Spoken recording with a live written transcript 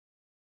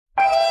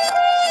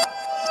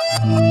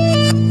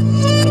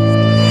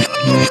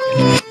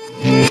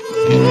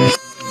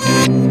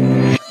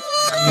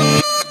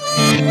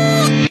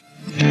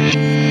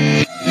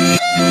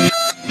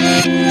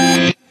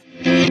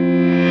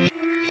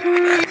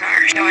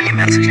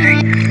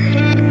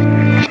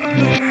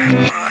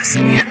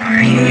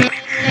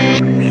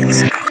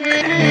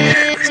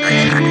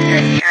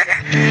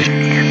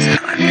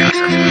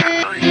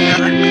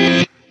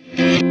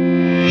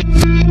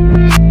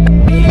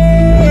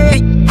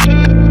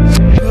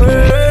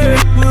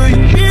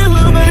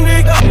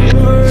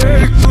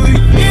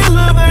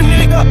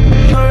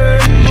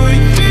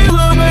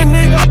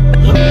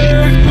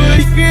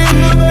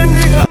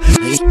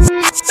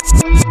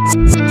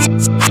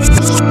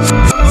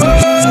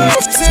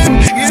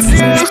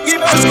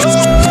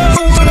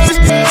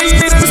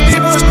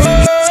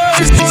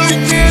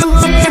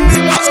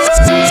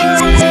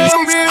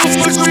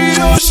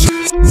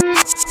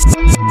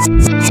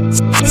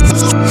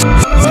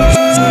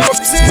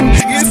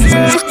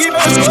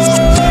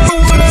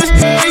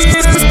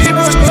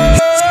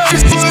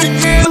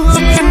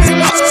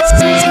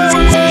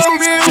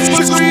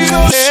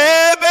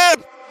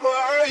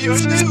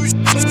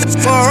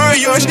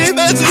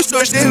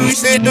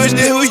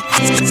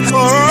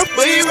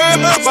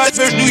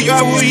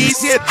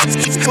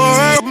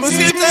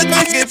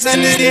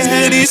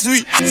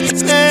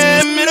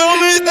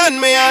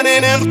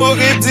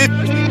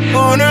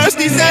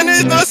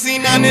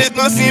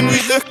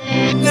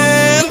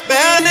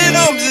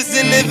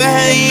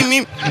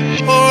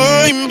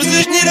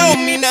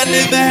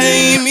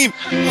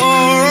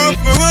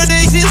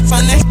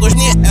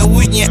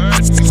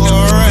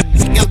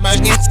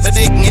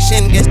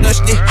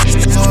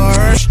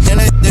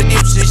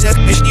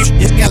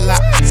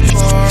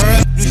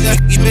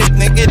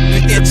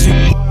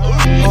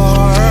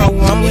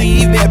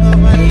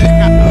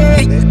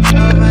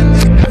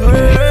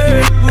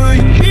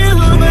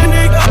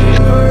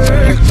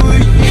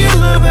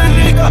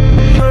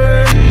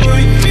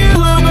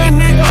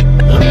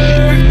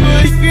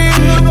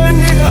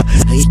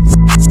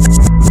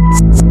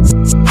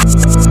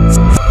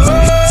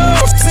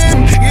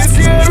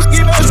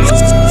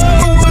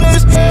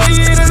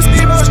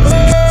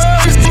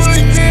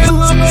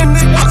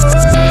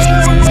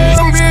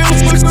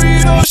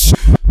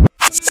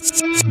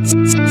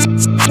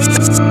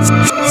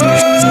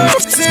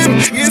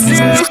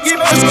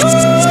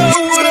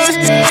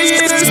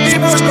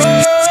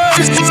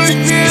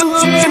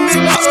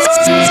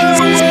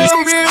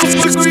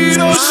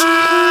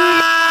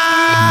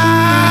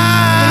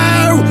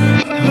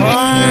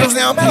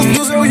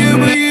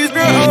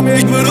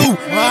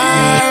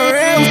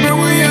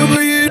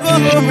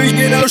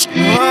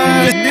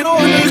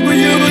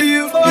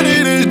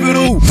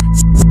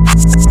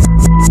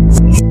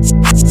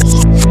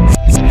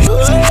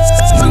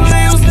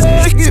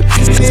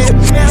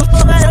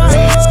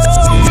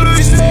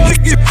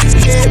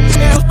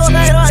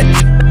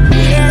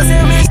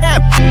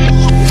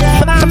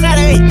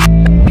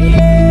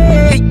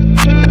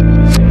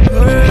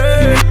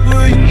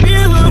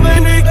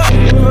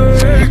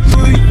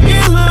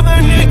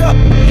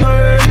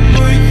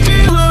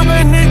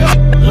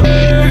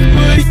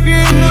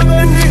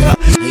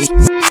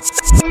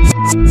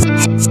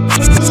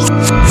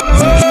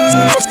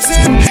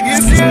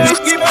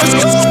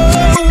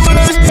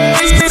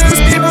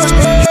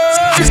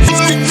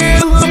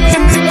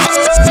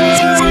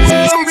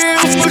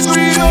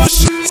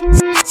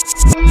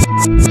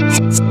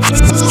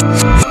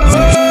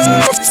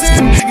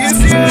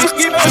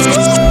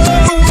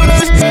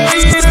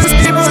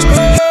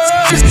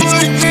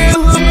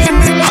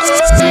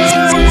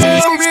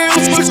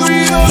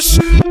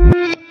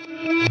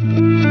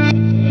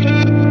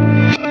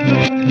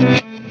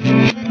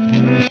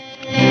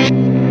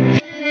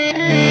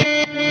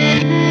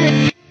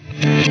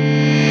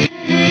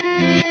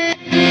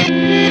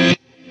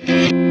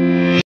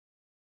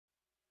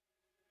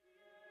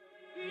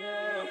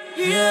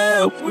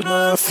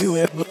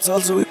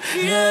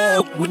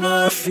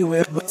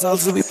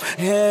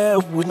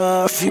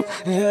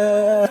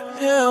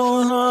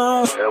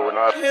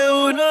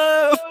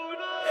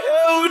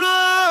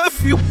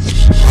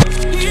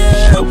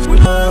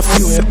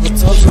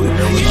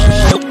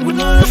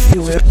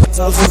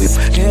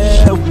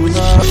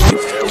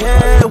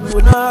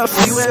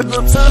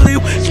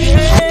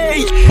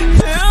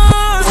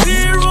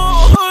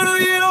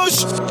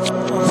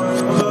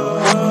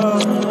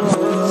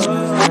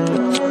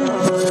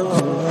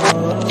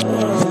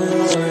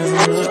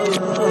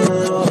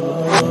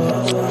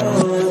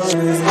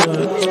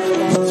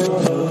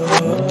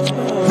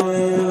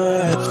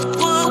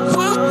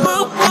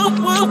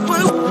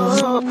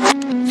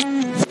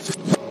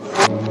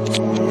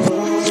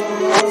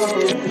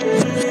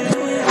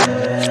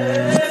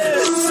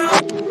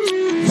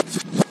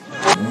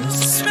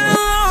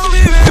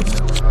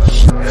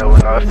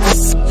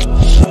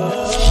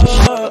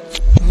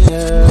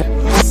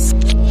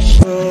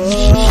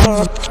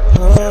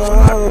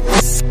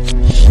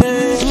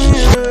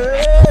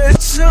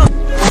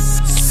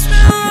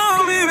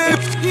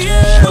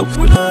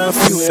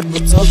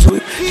to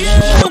it.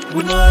 Yeah,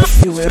 when I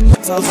feel it,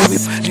 talk to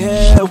it.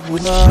 Yeah,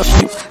 when I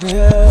feel,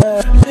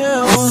 yeah,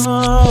 when I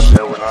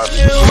feel, when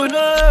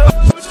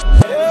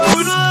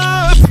I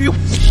feel,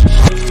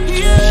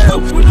 yeah,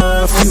 when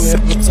I feel it,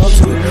 talk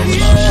to it.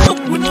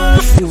 Yeah, when I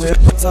feel it,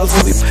 talk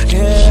to it.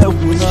 Yeah,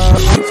 when I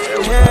feel,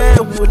 yeah,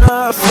 when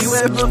I feel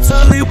it, talk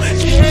to it.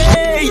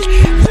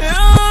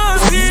 Yeah,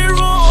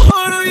 zero,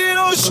 you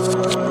know.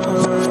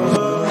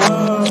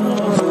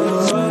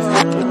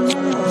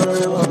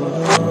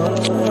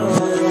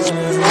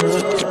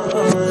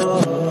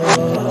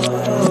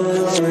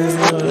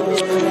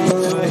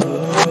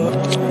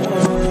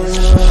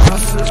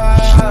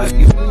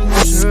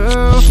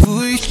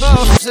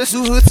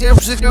 Sua tempo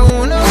chega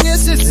não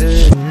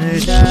necessita.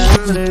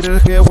 Little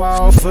get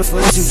wild for you.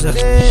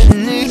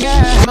 Nigga,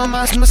 my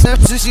mask must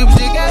have to shoot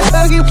the guy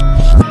bug you.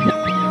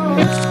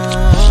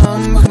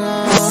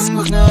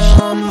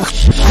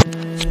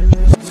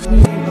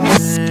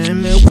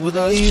 With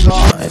a ego,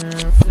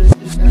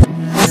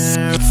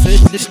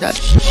 finish that.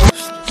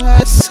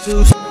 That's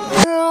good.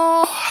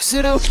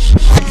 Sit out.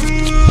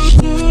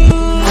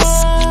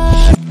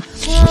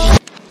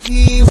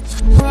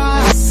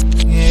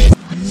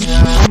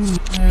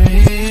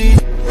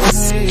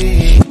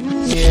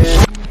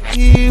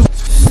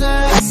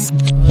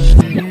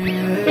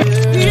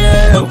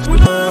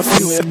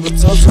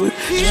 Talk to it,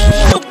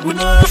 yeah, when I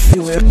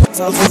feel it,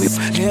 talk to it,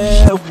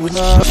 yeah, when I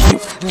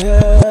feel,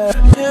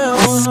 yeah,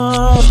 when I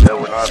feel,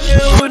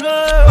 when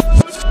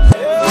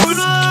I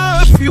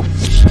feel,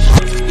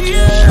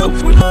 yeah,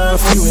 when I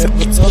feel it,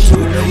 talk to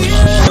it,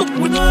 yeah,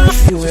 when I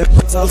feel it,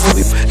 talk to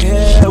it,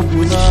 yeah,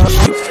 when I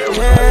feel,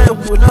 yeah,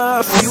 when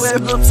I feel it,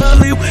 talk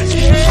to it,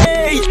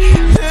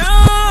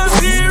 yeah,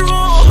 zero,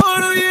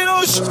 you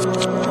know.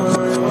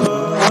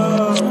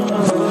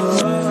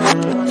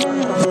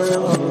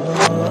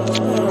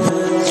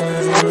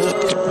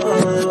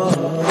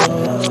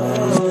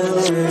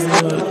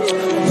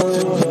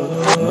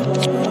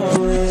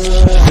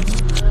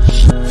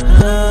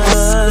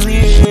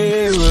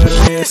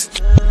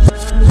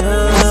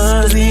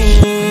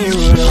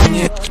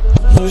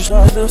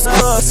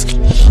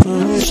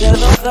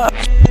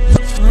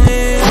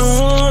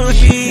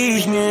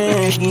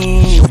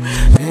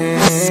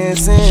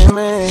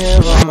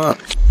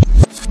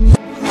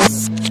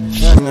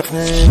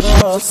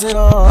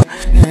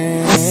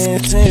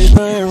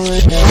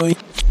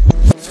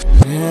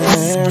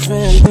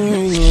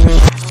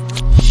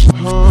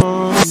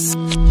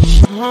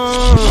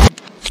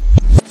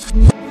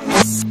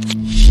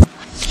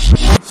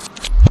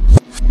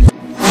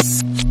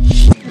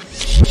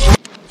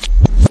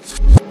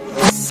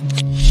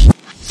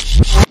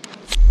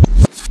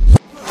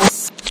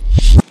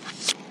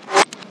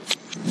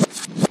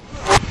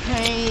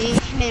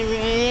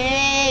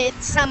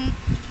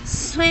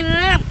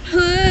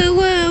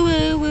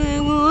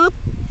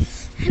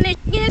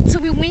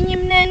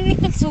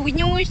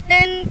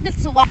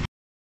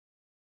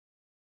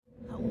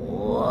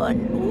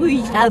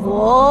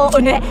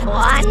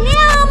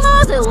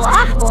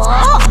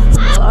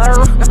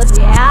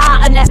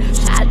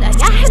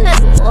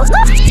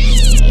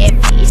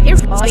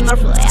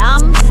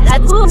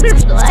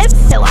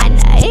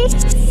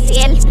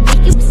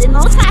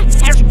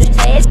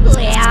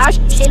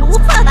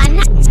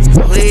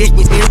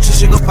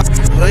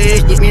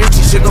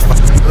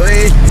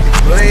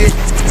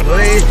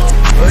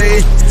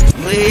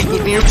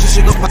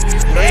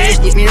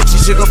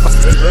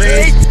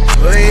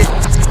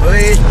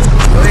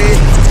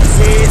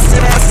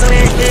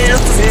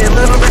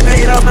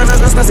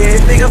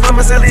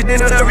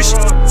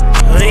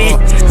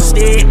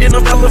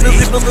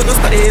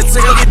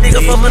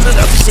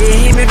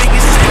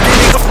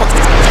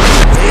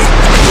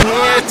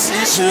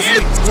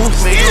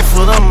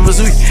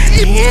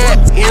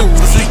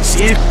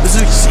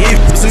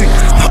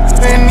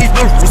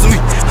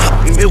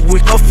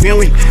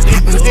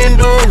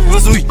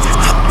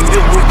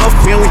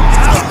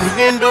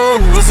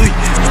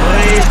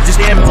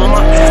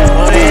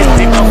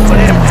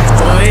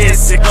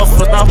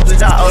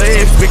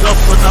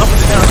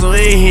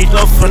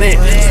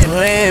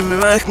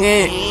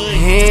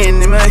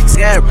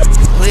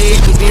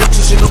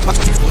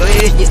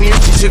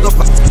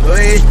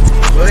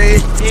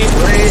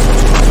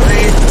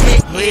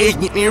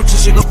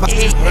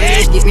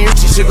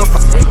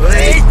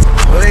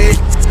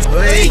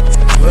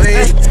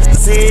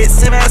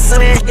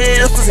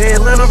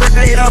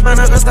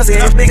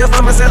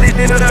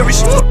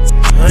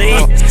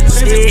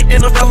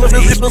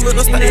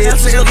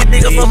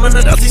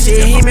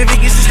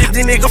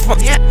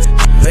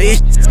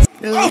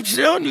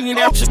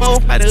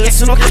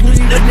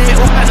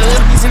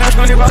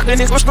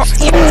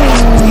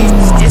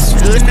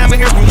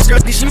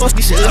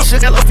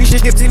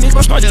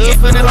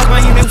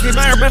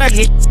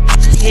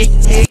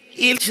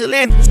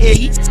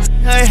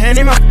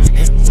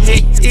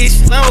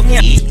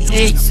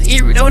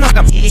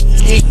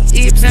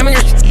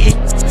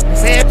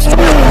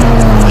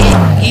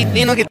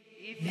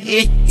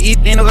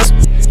 tem negócio.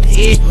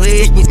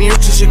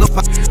 Chegou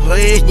pra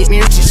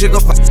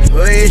chegou pra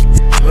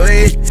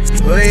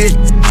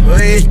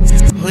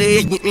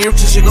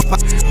chegou pra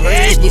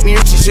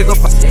chegou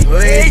pra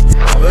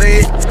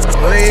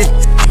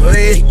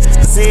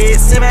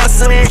se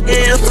meça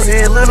eu tô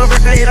zelando pra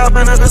cair a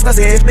bana gosta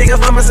se pega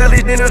vamos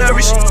ali dentro da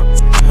rich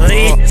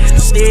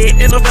stay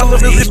in the fellow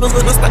visible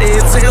the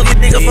state say you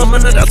think of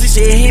fun that I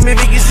say he me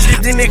big is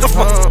the nigga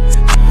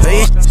fun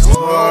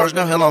Hoje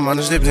da hela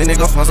mano, de bem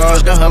nigga faz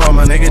hoje da hela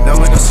mano, nigga dá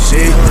muito esse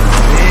jeito.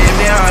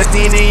 Minha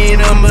tini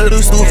número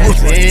estufo,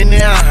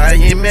 minha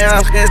raia,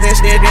 minha que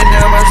deixe de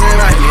ganhar mais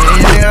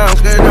minha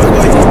que não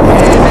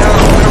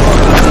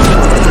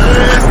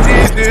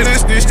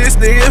This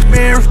nigga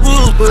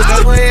fearful, but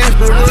I wait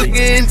for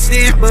looking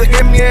Steve, but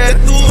give me a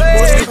tool.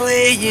 What's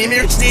playing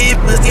your Steve,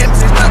 but I'm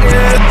just not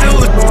a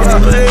tool.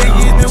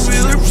 Playing the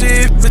wheeler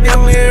shift, but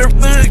I'm here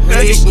for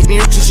get me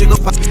to shake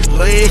up,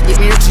 get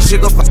me to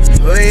shake up, get me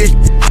to shake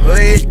up,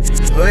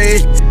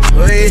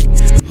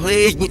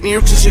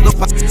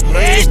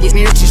 get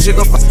me to shake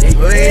up,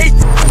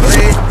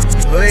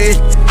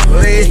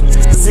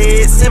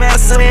 se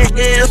meça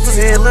eu tô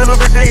zelando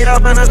pra cair a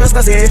bana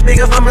gosta se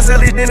pega vamos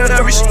ali dentro da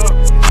rich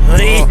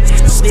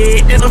stay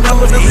in the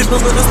fellow visible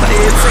the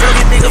state say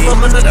you think of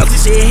fun that I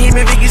say he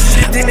me big is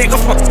the nigga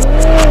fun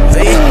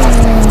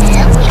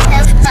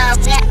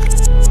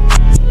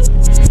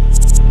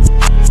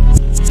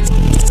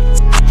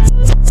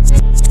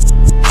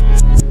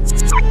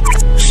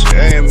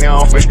Say me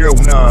off as you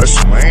know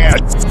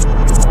smash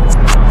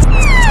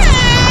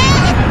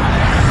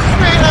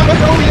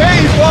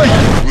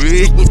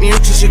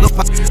chegou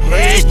pra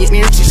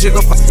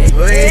chegou pra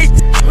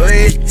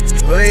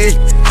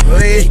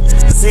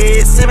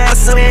se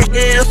meça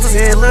eu tô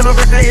zelando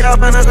pra cair a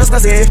bana gosta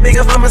se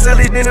pega vamos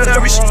ali dentro da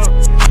rich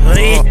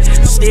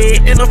stay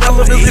in the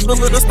fellow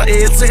visible the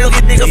state say you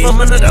think of fun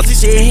that I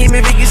say he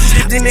me big is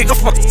the nigga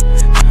fun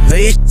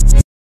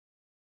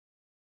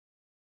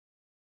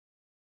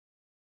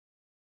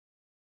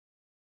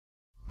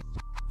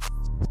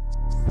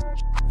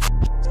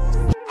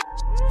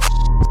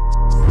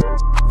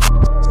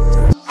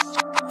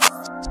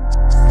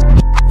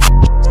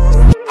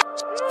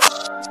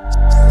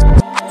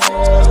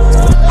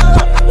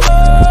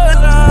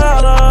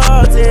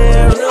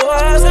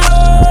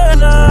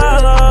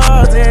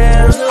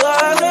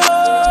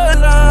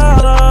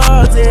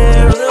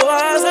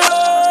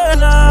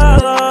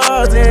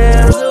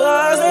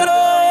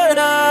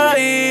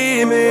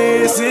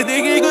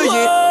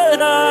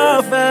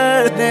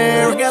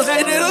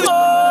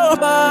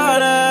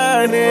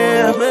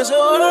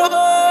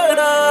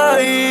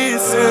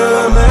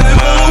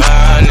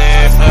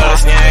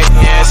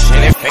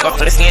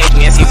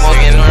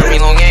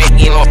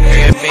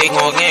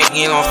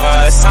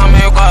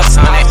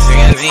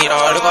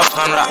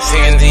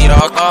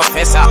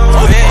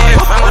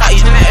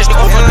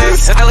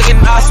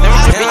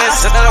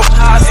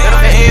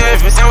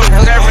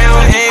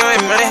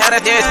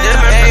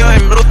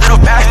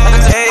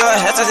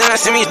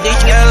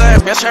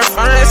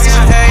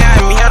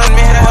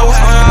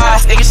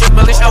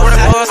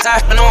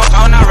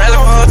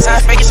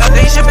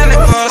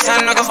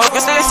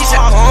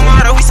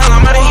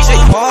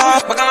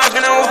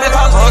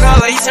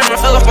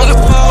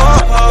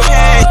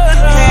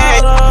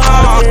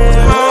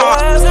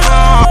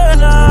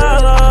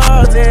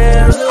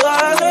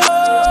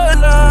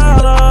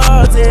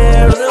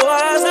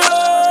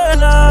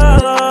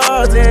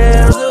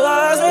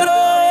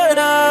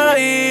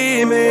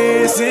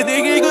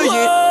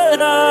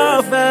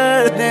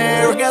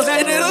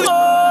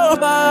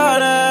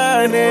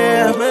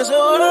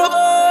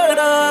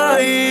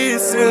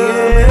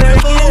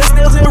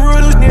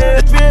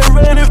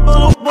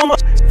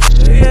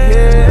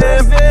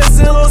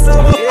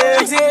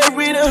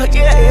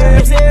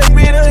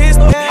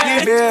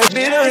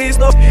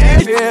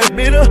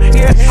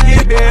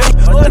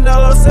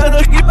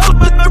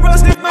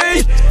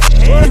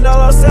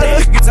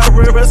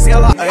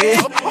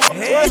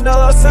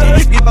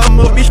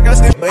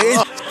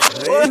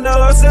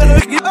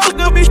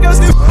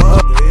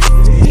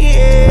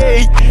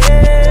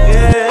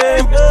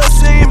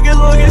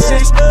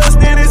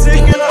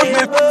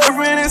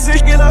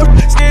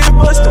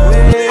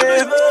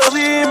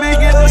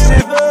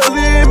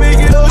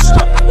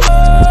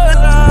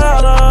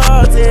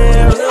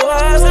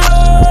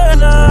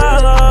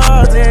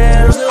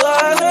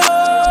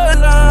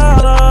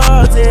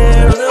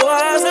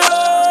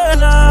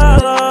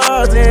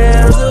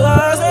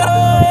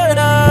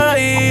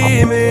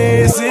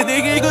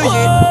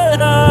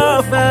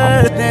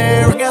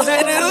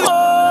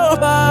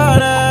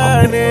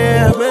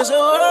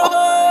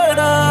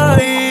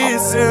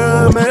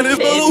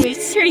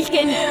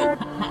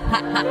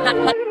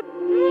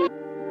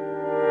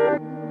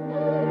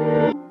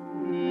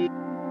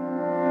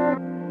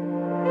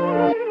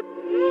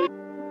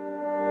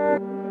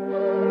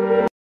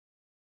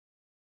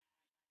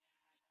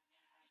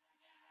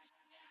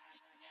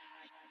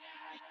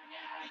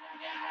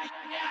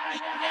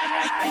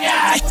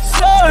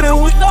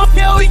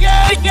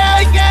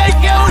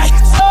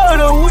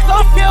Soda with the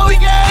feel,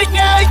 yeah.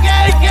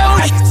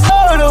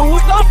 Soda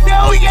with the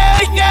feel, yeah.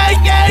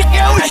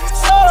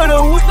 Soda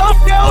with the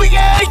feel,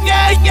 yeah.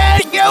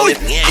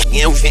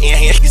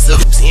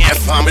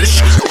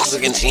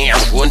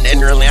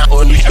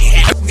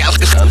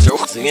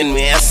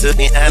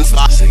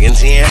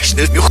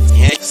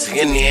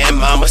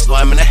 Mama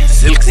slamming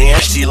silk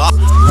and she lost.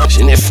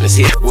 She neffens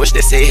here, wish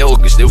they say hell,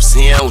 cause they'll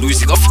see how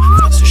losing off.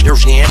 So she's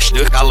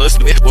I lost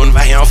the bit one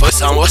by hand for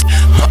some was.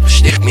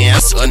 Stick me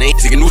ass on a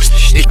chicken noose,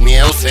 stick me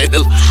out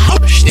fiddle.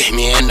 Stick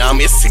me and I'm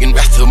missing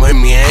back to my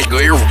man. Go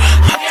here.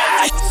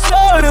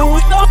 Soda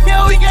with the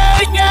feel, yeah.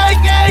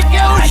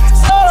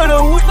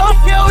 Soda with the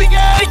feel,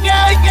 yeah.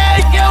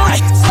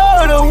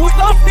 Soda with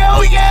the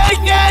feel, yeah.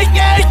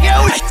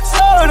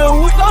 Soda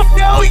with the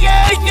feel, yeah.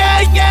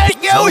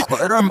 So for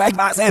the back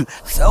box and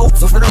so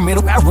for the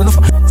middle I run so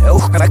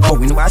can I go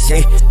in my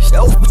say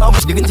so with all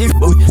this digging to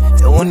boy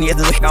so near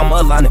the look on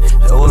my line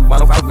so the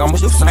bottom of my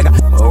shoes I got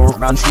oh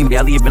round stream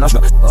belly been us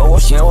oh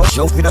show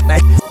for the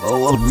night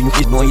oh we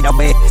need no eat a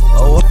bag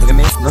oh the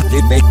mess not the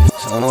bag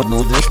so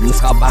no this in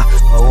skaba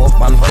oh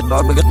one for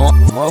dog get no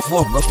more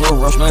for the slow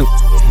rush man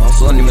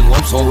so in the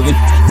one so we get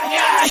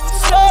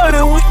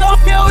soda with the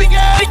feel,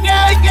 yeah.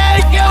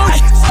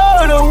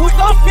 Soda with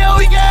the feel,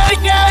 yeah.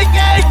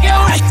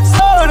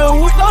 Soda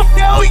with the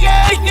feel,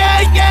 yeah.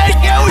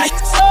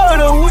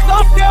 Soda with the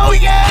feel,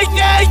 yeah.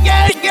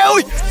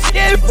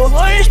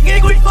 Boys,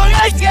 get with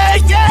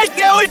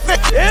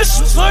it's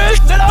so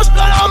that I was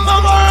gonna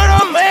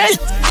murder me.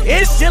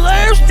 It's the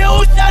last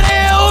still that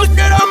hell,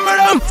 get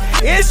on.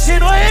 It's the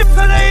way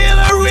for the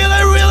real.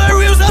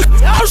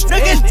 I'm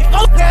sticking,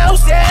 okay,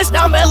 says,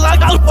 I'm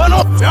like I'll put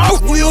up.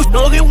 We used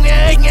to do,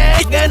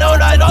 yeah, no,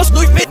 I don't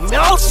sleep.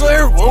 No,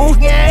 sir, oh,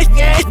 yeah,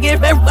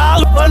 give them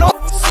all put up.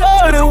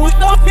 Soda with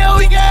the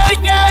feel, yeah.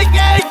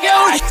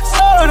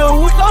 Soda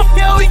with the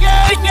feel,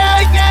 yeah.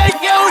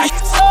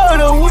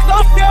 Soda with the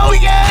feel,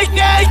 yeah.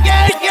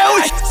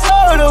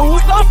 Soda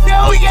with the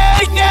feel, yeah.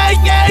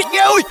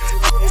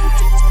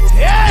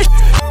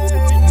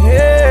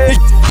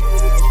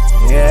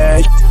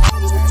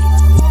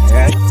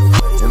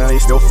 You know, you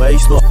still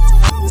face look.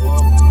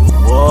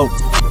 Whoa.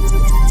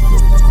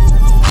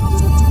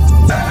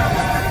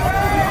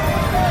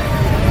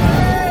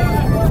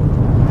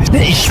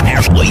 Ich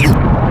verstehe.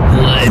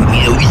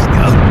 Mir ich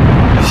kann.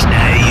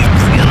 Schnell,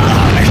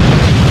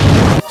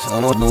 so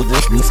no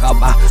this in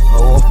skaba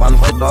oh one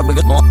for dog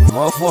get no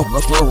more for the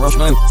slow rush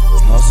man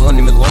so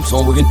in the one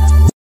so we get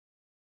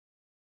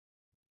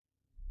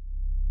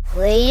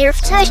Where you're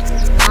touched,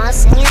 I'll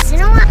sing it in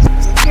a while.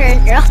 Turn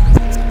it off.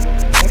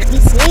 Let me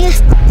see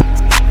it.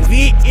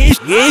 We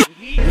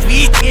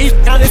is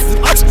got this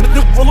us with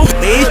the full of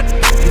faith.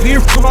 We're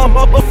from our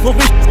mother for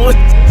this one.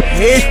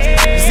 Hey,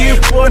 see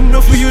one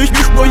of you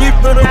before you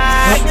put up.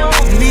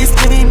 Please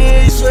give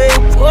me this way.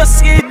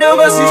 What's it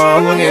number?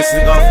 I'm gonna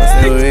stick off for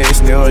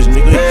service now,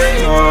 nigga.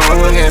 I'm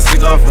gonna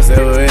stick off for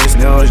service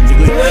now, nigga.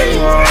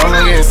 I'm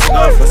gonna stick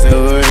off for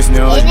service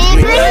now,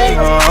 nigga.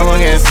 I'm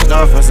gonna stick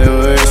off for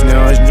service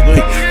now, nigga.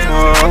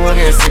 I'm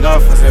gonna stick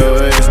off for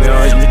service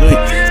now, nigga.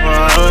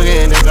 I'm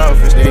gonna stick off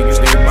for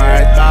stick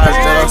my thighs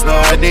that I'm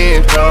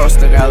starting. Cross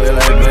the galley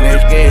like when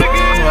it's game.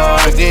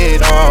 I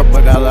get off,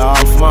 but I love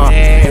fun.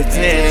 It's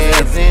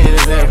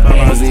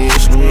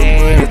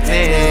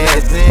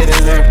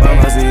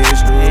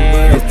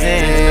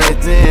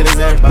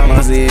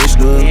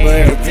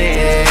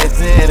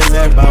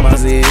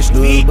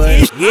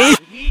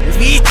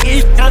we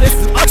is got this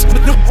us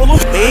with the full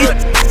of faith.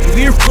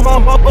 We're from our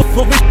mother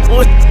for this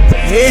one.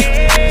 Hey,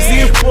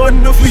 see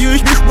one of you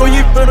before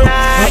you put up.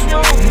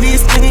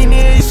 Please give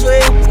me this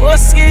way.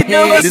 What's it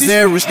number? This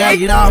air is not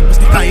enough, but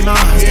the time I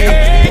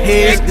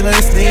hey, it's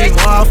gonna stay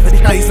off, and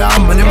the guy's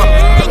on my name.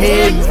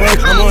 Hey, you work,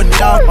 I'm on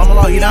it up, I'm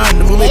all you on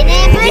the movie.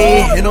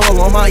 Hey, and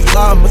all on my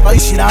yellow, but I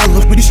shit out,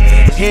 look at this.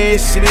 Hey,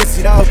 shit is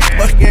it out,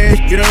 fuck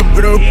it, get up,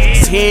 bro.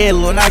 Hey,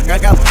 look, I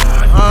got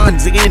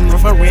hands again,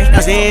 referring, I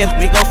say,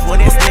 we go for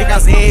this, I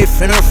say,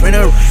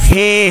 finner.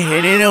 Hey,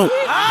 and you know,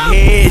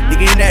 hey,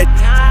 digging that.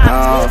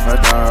 Oh, for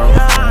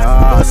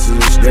the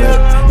switch that.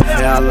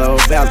 Hello,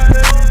 Bell.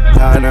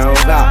 I know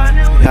about.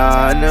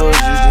 I know it's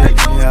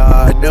just.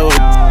 I know it.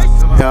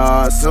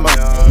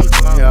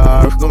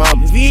 Come on.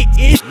 We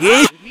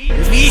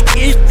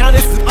is got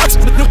this us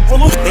with the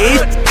full of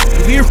faith.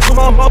 We're from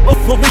our mother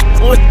for this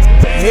one.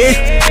 Hey,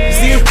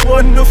 see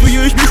one of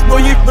you before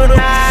you put up.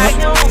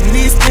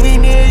 Please give me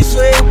this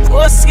way.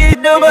 What's it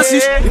number?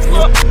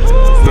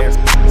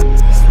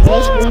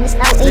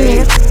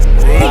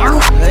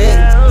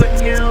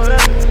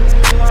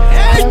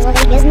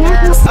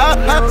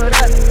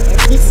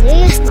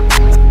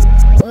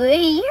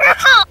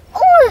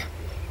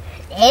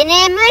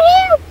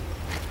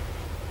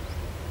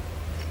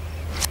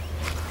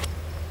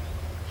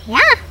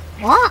 Yeah,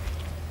 what?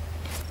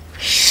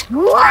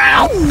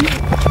 Wow!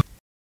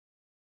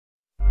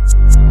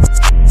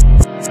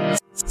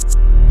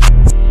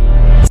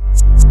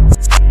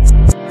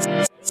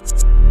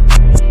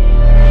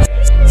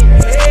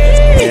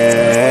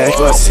 Yeah,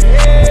 what's it?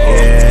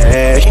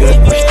 Yeah, good.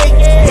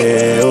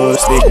 Yeah,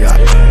 what's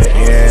it?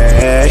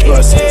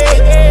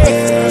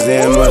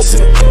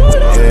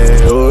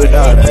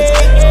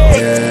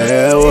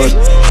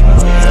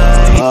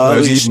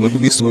 Não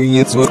vi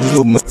sonho, só do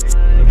jogo.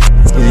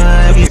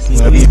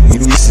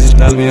 Luiz,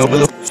 tá bem, ó,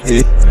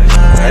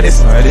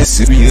 I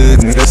see you,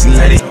 nigga, see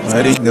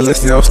I the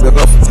list of step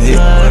off.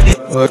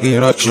 Okay,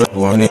 rock shot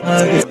one.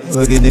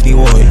 Okay, did you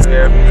want?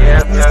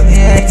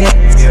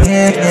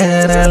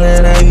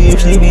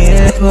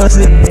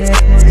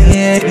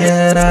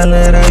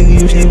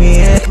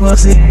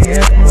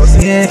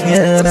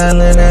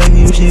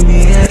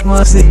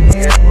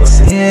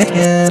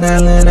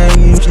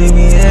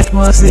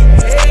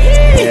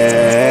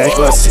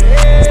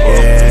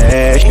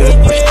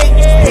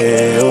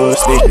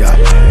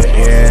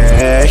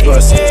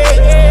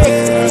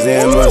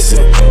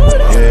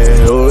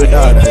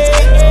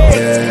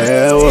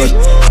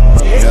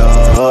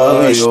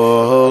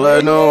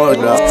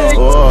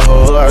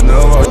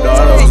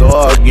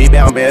 Get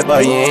down bad,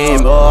 but you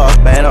ain't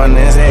bad on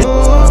this head.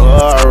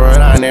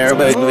 Run on there,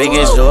 but we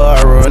get sure.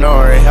 Run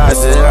on it, I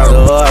said,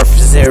 I'm for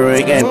zero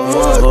again.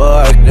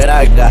 Good,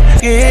 I got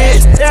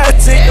it. Yeah,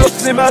 take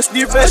off the mask,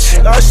 the best.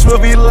 I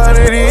should be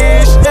learning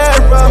it.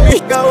 Yeah, around me,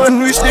 go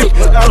and wish it.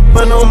 I'll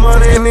put no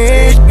money in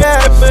it.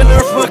 Yeah,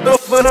 better fuck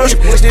off for no shit.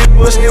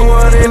 Push the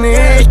one in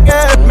it.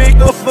 Yeah, make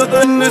off for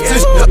the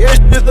nuts. Yeah,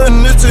 the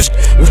nuts.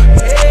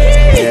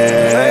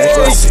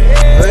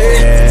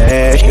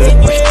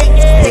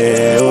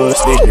 Yeah,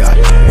 what's the guy?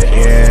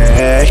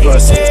 Yeah,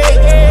 what's it?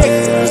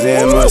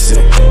 Yeah, what's it?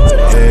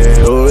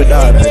 Yeah, what's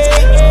that?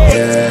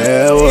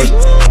 Yeah, what's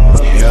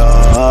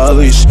yeah,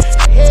 Alice.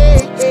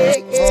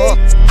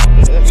 Yeah.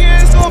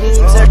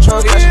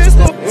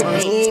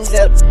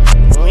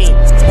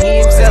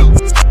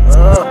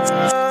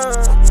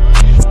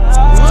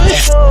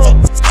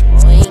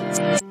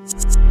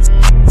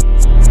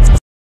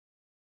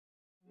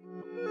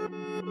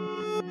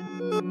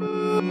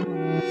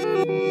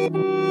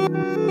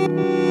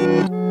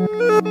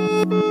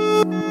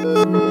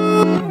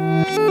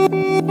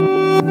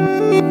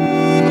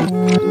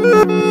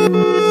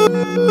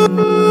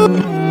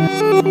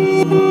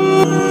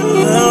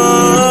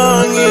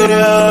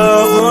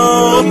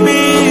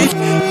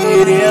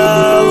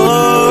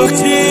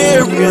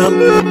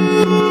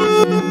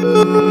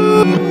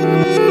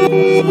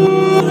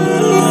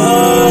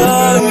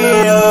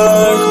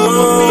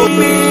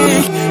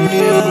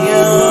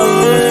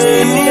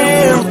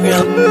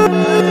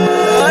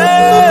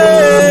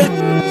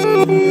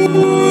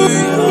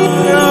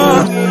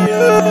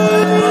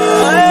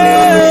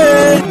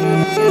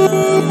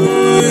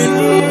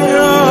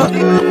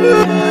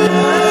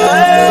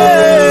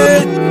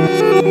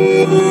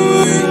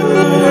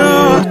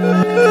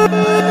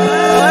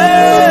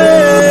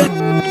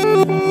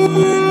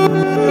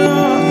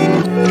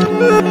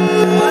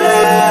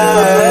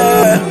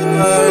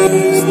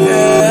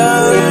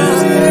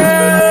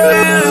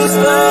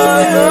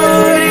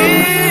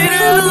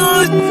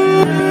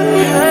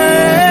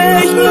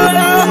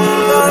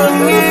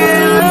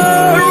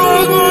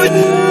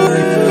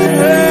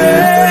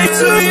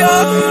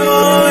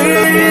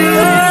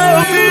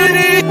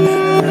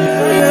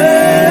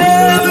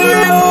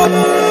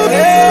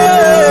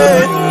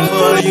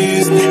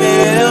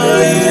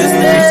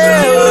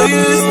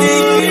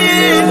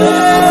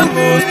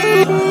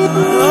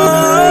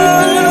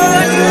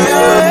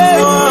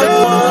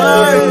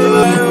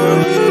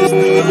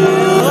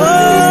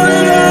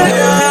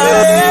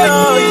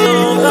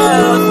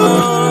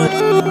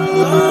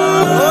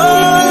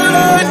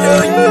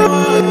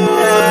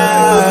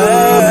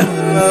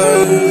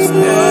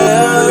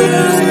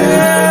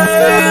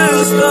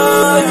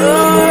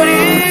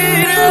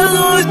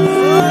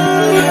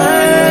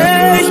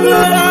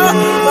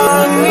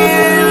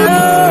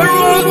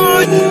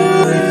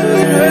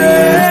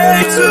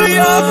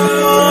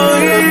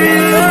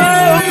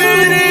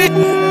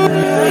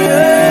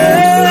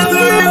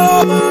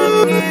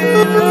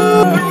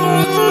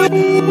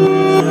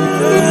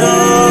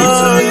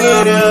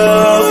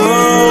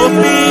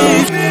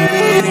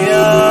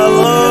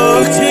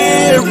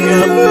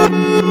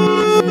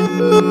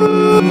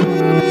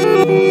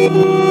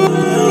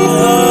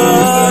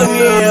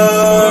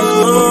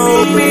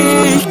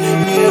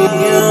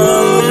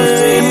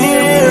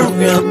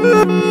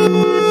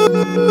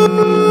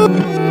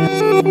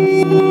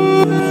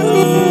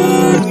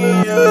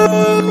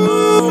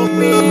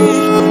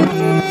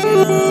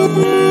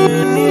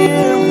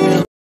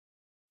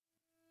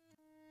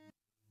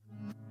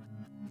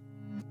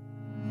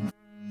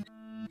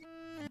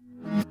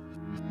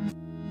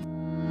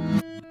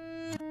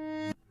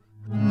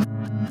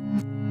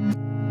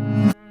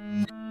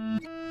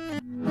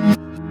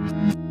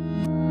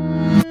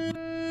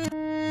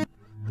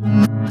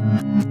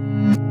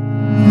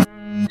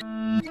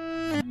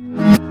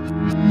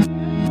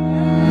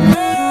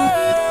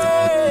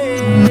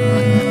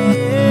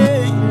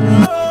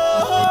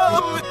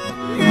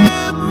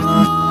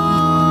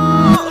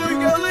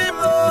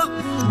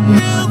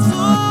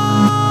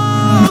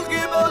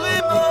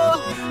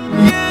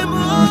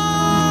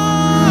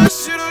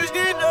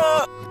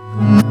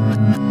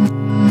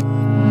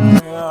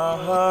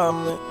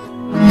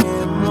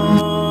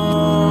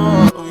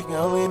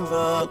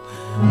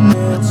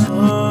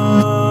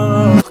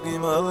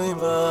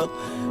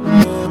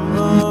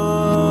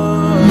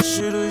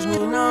 Shooters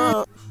need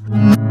up.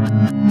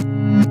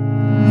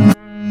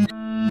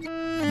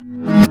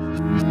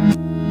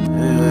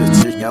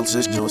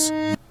 Gelsich Jones.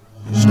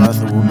 Staat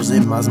de woorden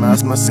zijn maar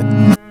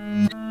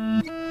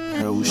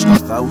hoe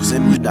staat dat hoe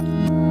zijn we dat?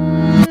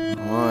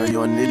 Oh,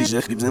 joh, nee, die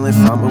zegt, ik ben alleen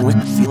van, maar we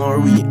feel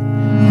our way.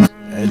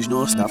 Er is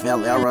nog staf, ja,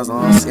 ergens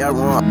aan, zeer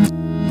rond.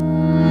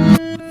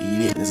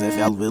 Hier is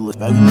even al willen,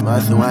 bij wie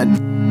maar zo aan.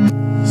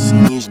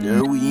 Zie je, daar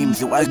hoe je hem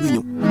zo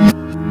uitbrengt.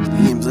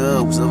 Die hem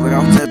zo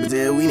verhaald hebben,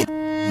 daar hoe je.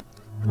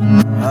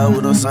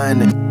 Hou dat zijn,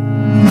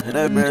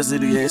 dat best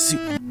doe je zien.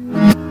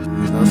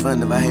 I'm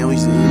fun if I hear we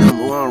see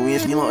number one, we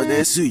feel like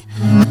that sweet.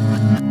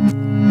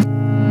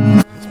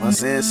 That's my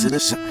sad to the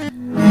shop.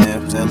 Yeah,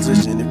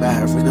 television, if I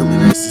have for the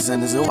lyrics,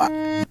 and it's a lot.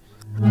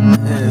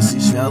 Yeah, see,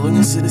 shall look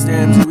and sit this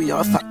damn till we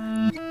all fuck.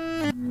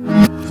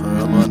 For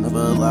a month of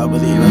a lot,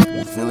 but even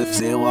feel if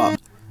say walk.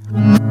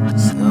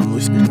 Some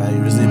wish could buy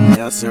resent me,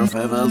 I'll serve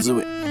 5 hours of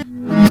it.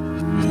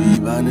 We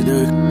bound to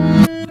do it.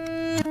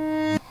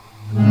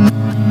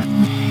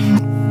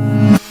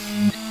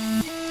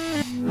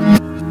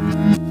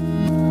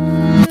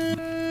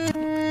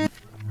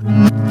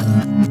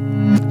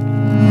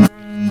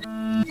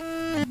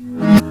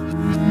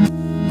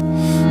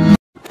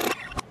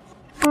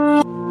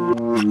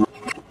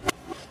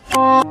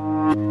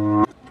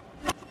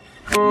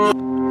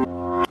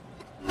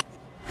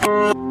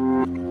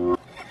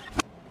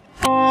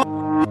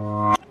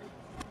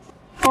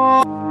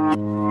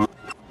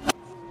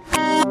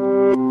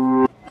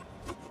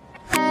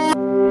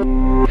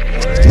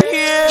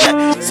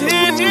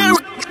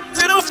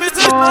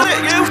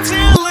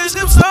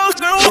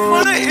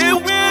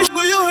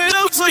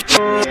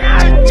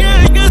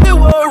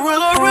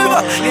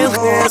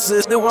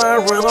 Is the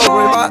one real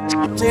robot?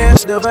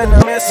 Yes, the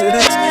vanilla message.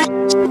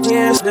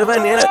 Yes, the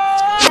vanilla.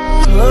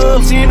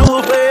 Love, see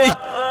no way.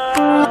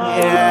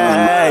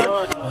 Yeah.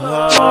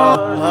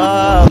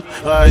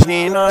 I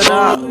need no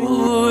doubt.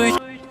 One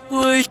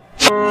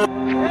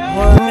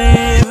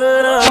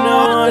even I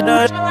know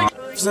that.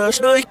 Such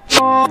like.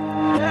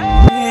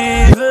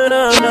 Even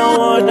I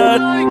know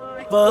that.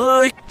 But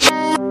like.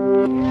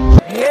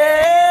 Yeah.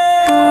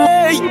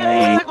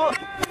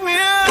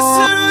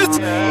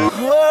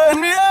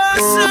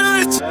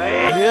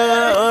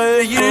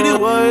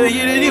 You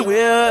did it,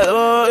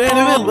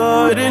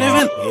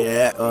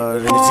 yeah, or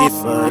in the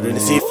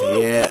teeth,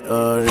 yeah,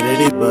 or in the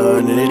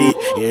deep,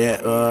 yeah,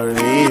 or in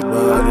the deep,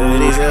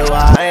 so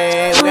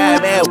why we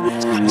got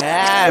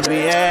happy,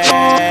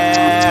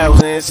 yeah,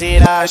 and see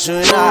that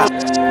should not,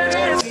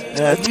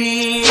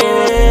 happy,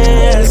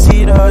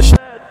 see that should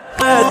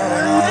not,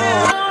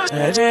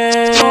 that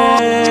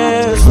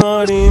is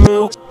not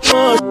even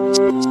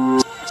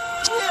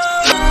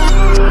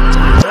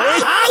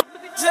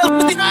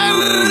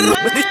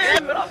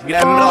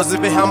Grab me lost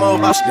if I'm all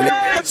washed in it.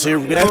 So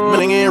we're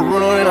happening in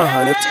run on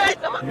 100.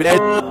 But that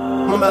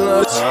my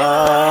lunch.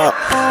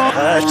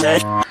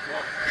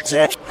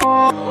 Check.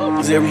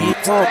 There we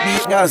talk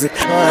these guys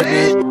at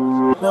it.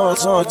 No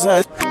it's on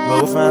touch.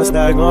 Both fast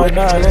start going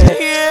down.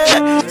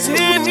 Yeah,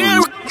 sitting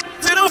here.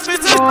 They don't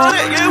fit that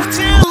money. You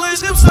chillin',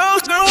 them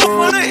songs go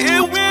for the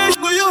air wish.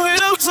 Will you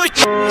hit up so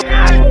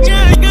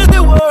yeah, get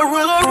the word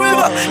real on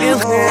river.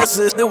 Yes,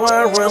 is the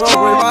word real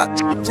on river.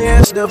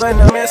 Yes, the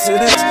vanilla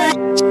message.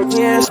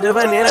 Yes, the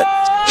vanilla.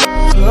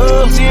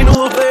 Love, see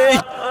no way.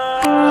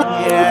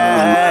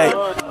 Yeah.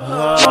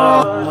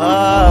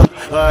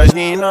 I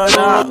need no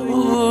doubt.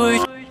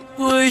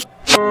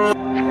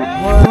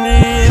 One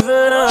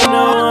even I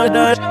know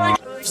that.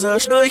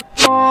 Such like.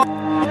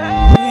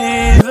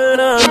 Even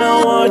I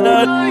know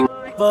that.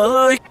 But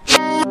like.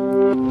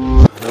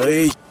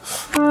 Hey.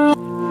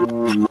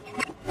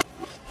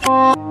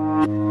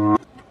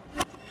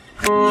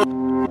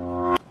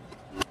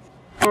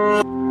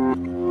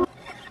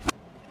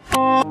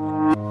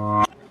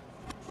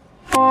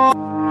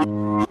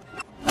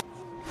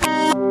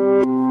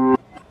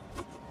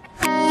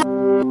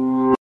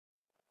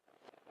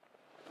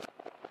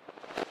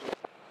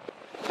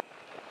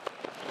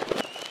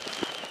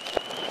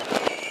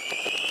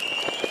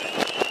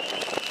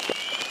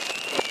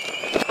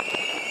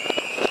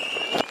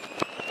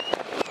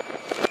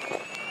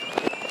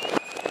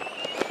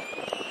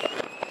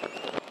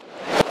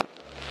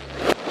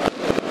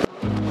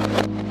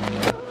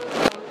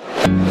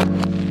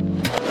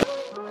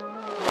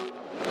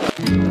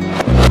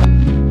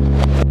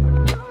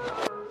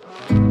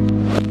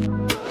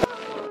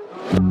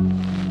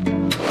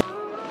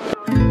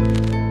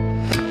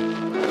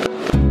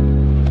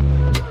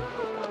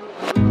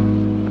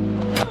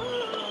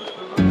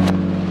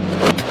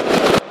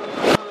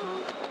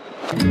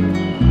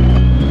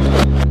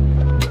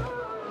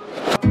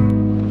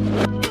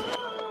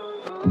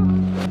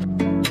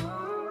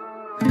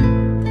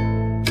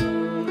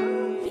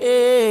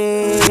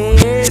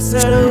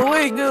 Said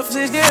wake up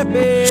to that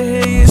bed,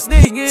 hey, you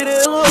sneak it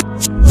along.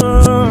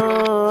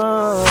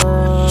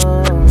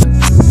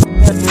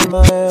 That's in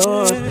my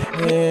heart,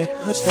 yeah.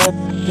 What's that?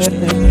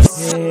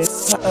 Yeah,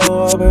 it's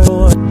all over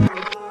one.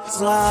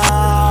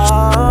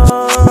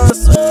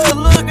 So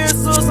look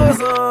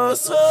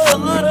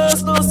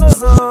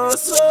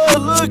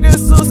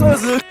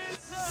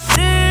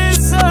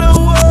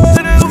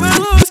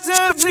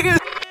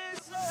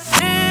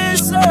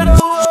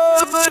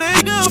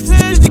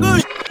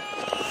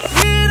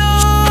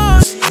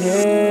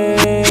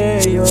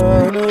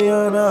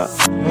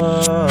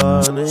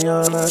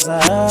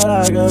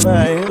like a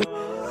baby.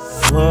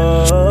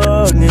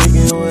 Oh,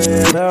 nigga,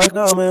 when I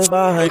come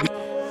behind you.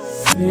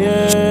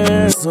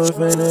 Yeah, so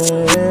finna,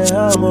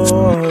 I'm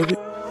on you.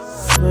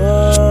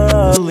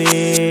 Slowly.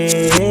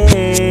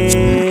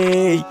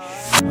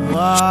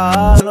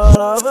 I don't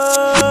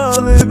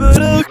love it, but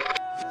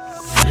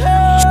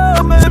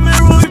yeah, make me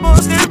really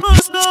must get my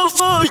stuff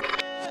for you.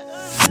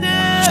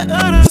 Yeah,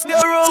 I just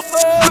got roll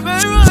for me,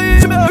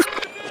 really back.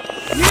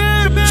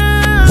 Yeah,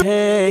 man.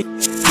 Hey,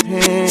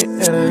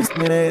 and it's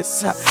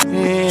minutes,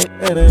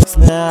 and it's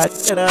not,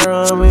 and I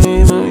run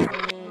me.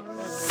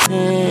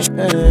 And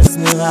it's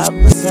not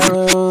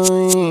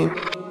necessary.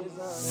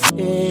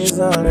 It's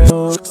on the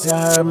hooks,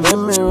 I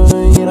remember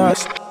you know.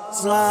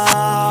 So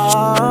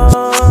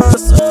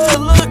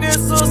look at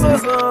so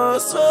look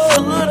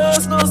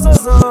at so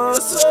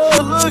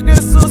look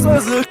at so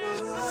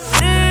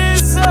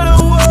inside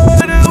the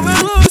world, it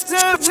will lose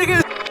time to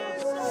get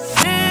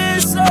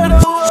inside the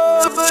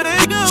world, but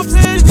it goes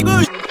to go.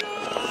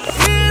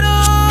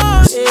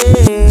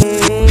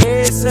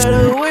 Inside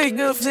the wake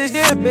up to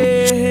get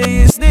bed,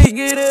 you sneak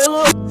it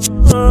along.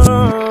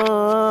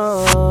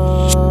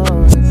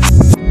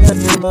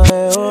 That's in my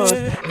heart,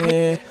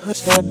 yeah.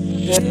 Hush that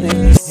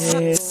thing,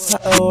 yeah. So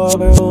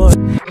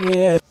overworn,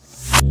 yeah.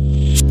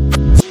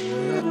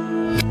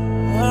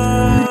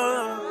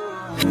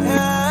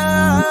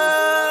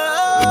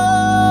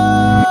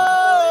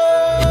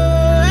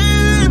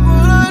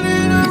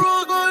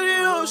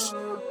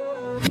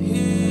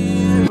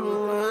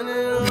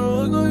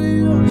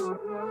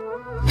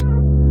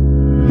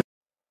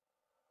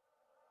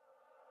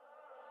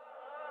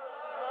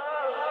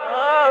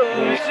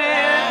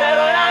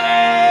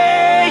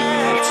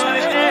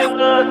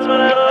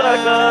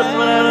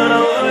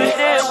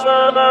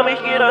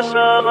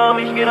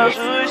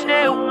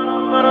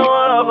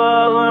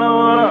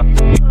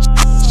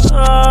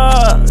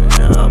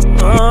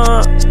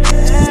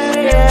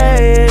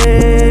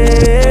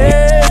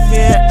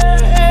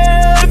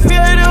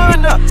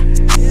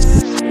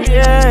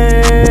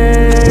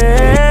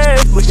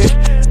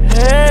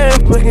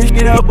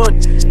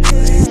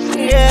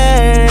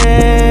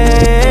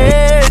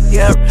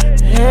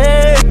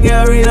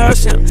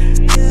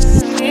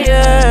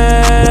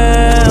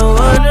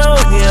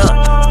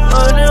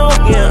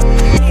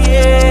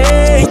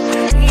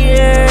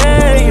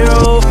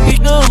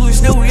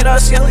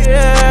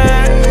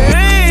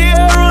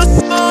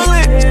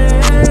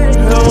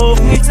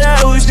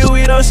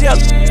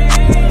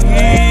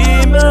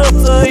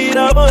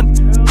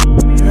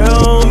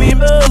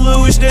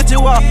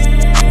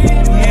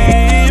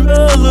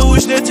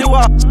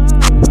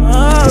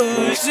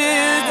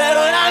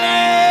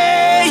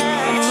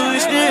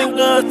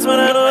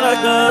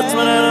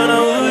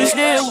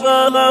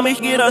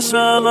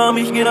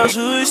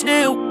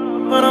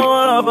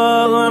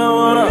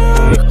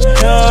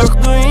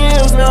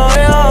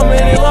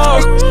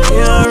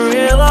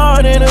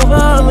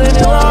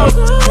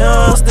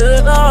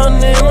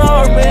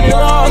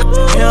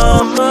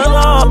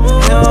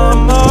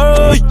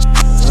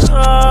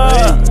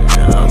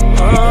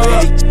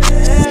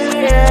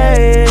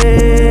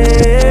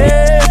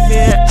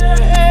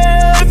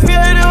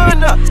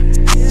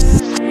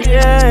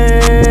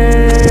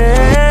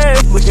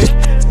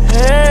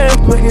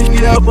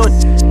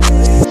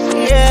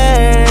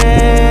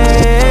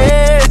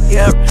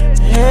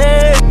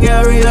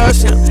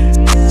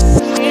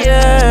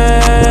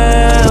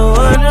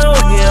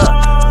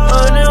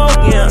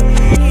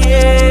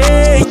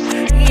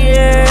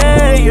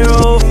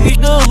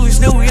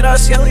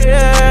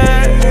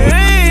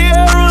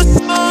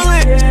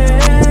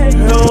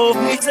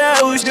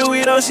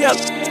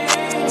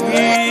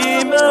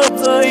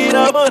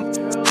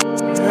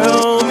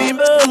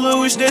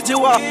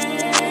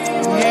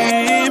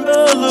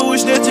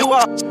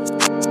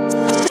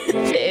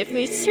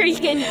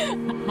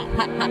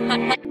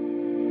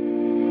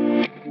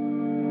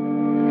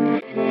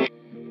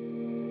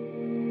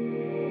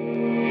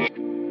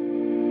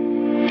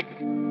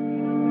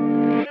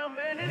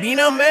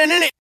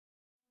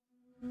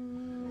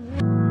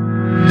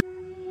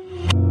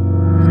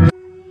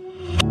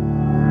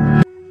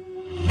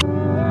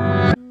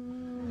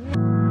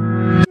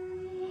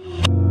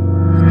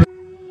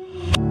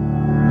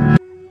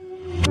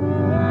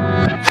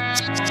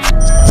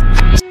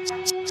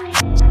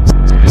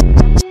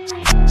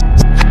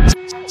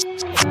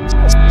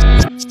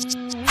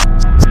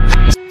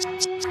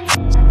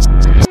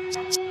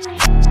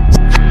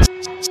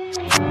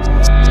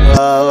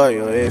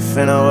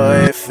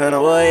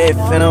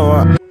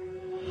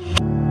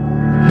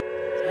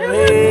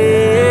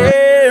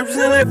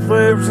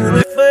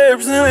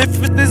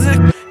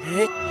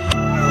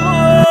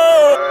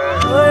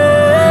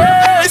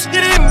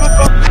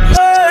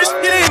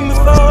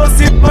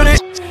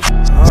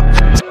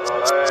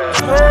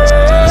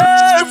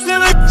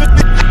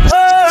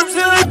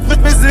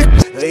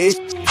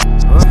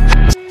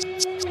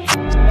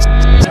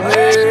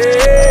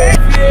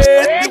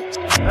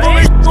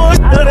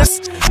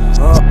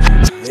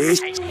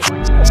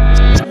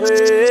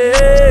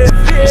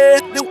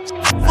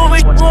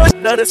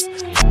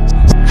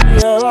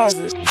 Realize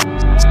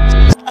it.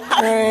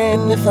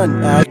 the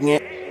fun again.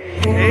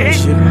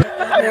 Shit.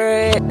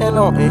 And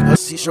on it, I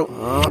see show.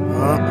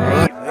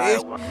 Hey,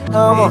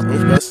 come on,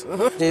 it's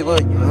hey boy.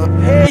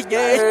 Hey,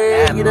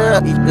 get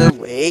up, eat the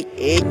way.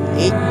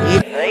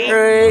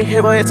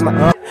 Hey, boy, it's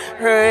my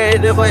hey,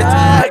 the boy,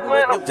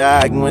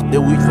 tag with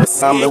the week for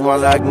some the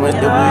one like with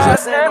the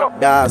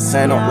week. Yeah,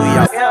 send on we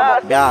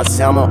out. Yeah,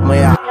 send on me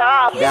out.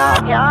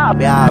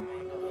 Yeah,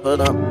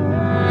 put up.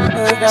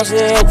 That's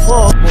it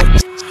for.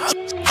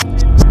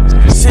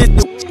 Sit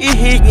the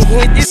he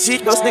hit this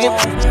shit goes nigga.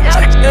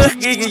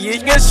 You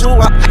can show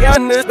up, yeah,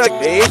 like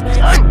this.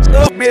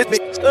 No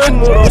bitch,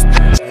 unmoost.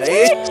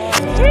 Hey,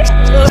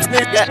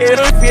 snake that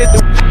it'll fit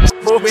the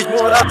movie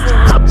more up.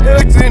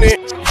 It's in it.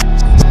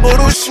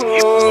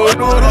 Show,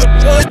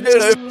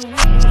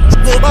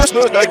 the boss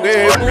not like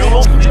that.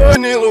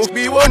 Only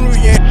be one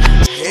way.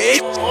 Hey,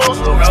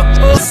 also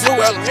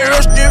well,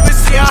 here's never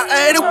see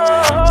I do.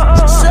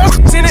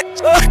 So, in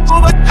it,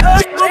 go back.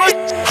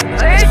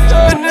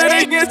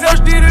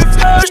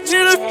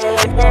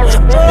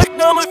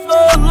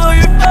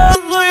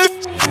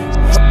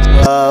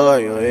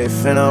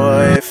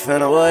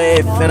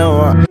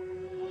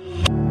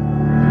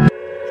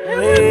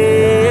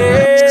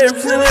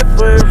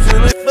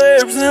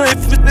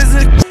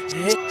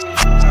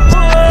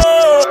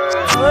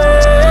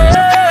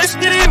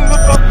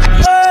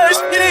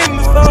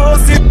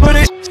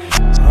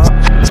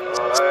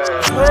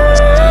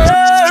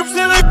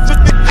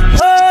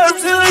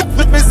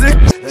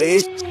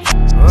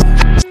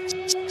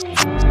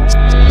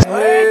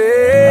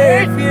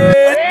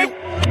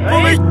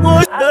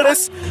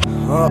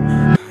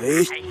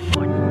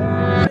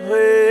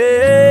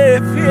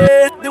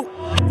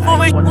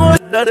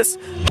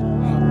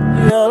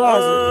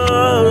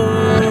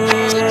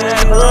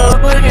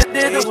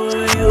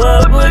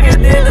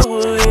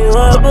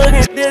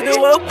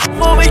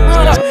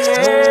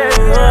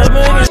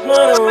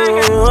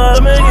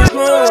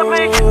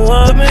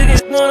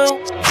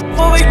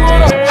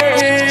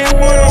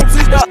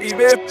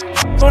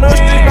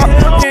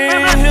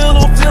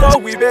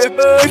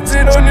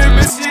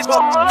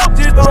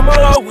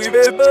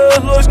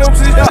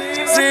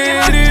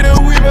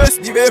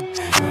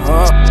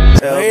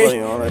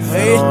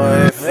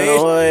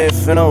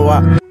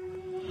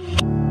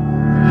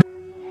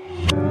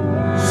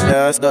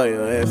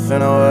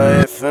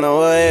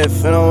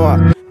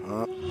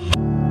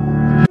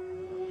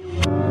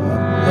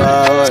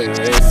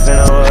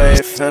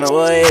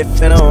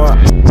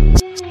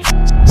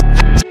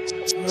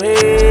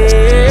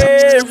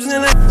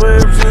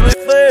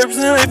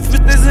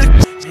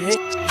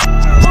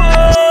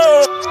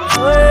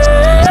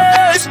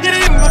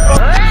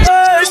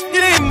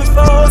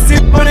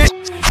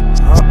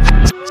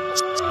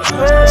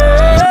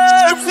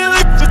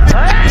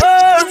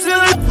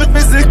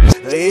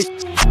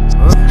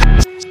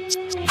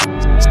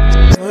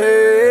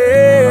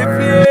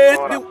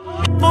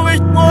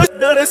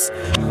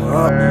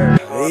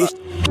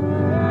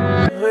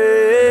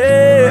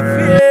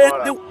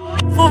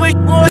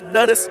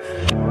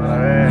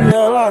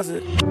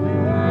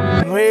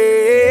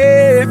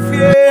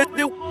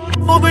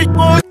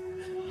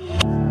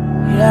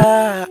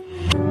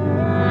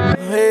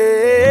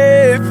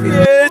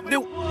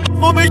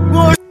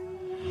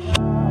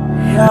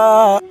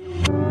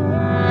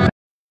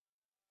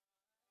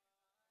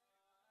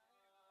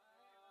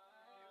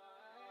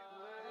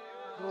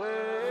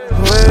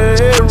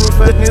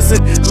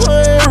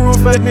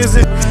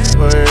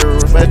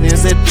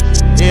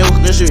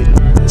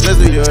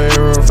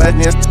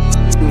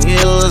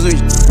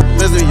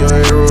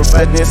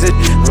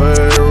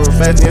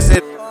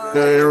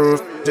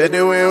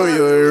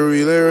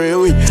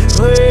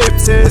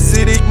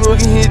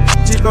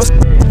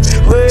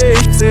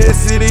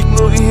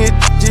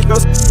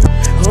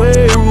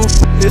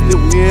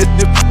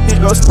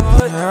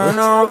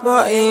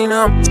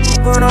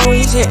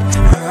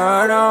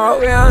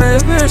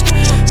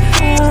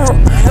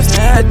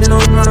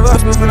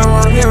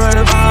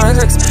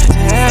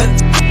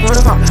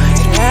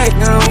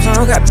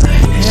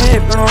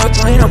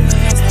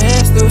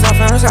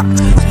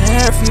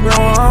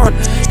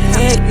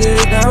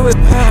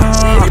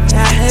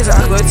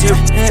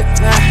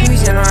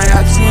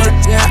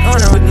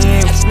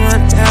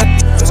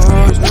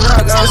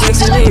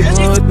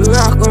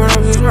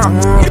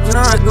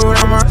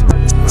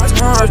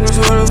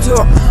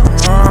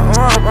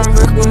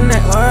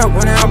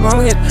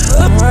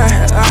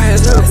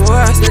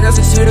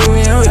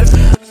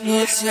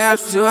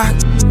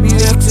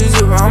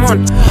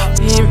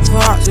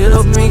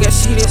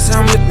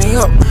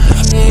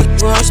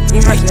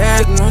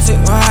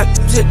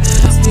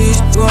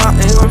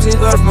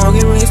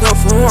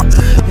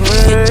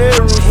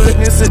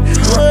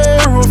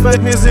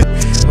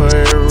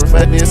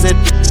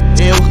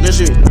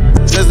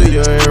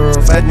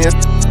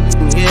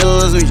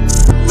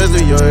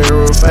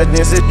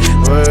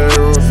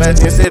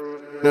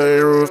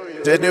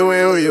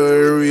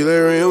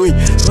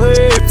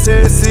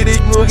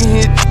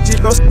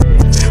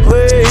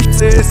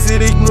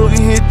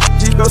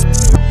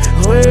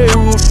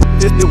 werewolf,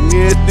 it's the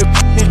weird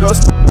he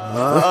goes.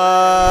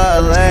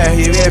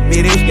 He vet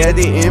biri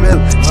geldi emel.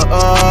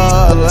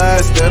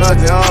 Last that I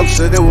jump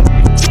so they will.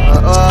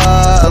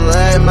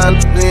 Man,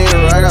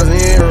 raga.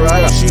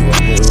 She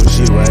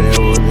right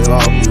there with me.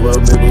 I'll be well,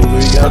 baby,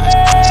 we got.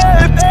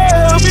 Hey,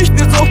 bitch,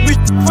 get off me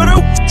for the.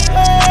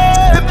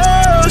 Hey,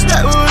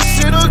 that was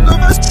shit on the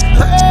bus.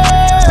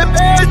 Hey,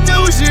 no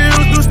shit,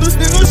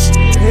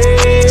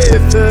 hey,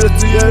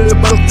 30 years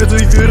about to do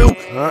you.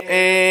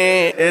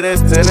 It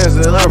is tennis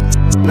and I'm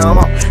no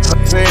more.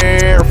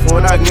 For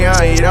not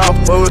near off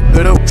both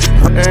to do.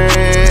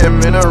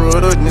 I'm in a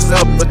road with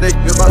myself, but they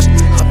give us.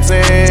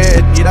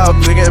 Said, get out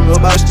to get me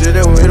back to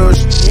the widows.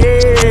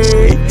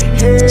 Hey,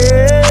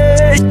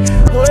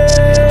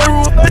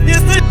 roof at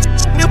this it.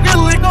 You can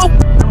let go.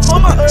 On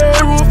my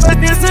roof at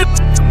this it.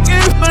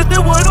 Give me the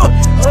window.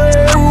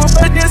 Roof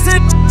at this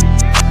it.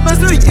 Mas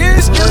do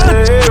yes,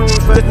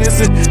 roof at this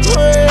it.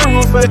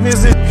 Roof at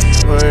this it.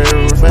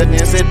 Roof at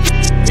this it.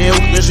 Eu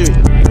deixo.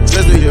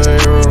 Mas do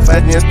roof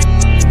at this it.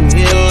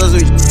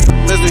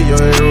 Mas do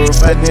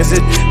roof at this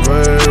it.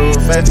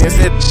 Roof at this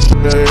it.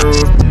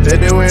 That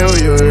the way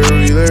you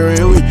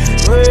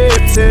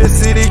wait, say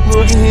city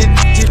moving hit,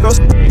 chicos.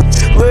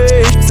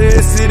 Wait, say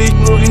city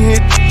moving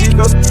hit,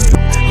 chicos.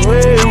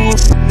 Wait,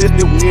 roof, that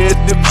the weird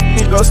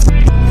chicos.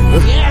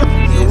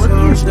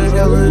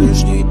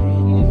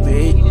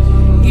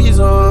 He's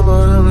all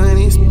on the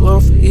money,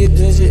 off it,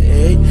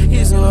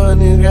 he's on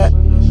the guy,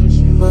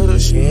 but a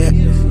shit.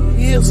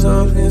 He's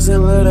on his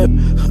and let up.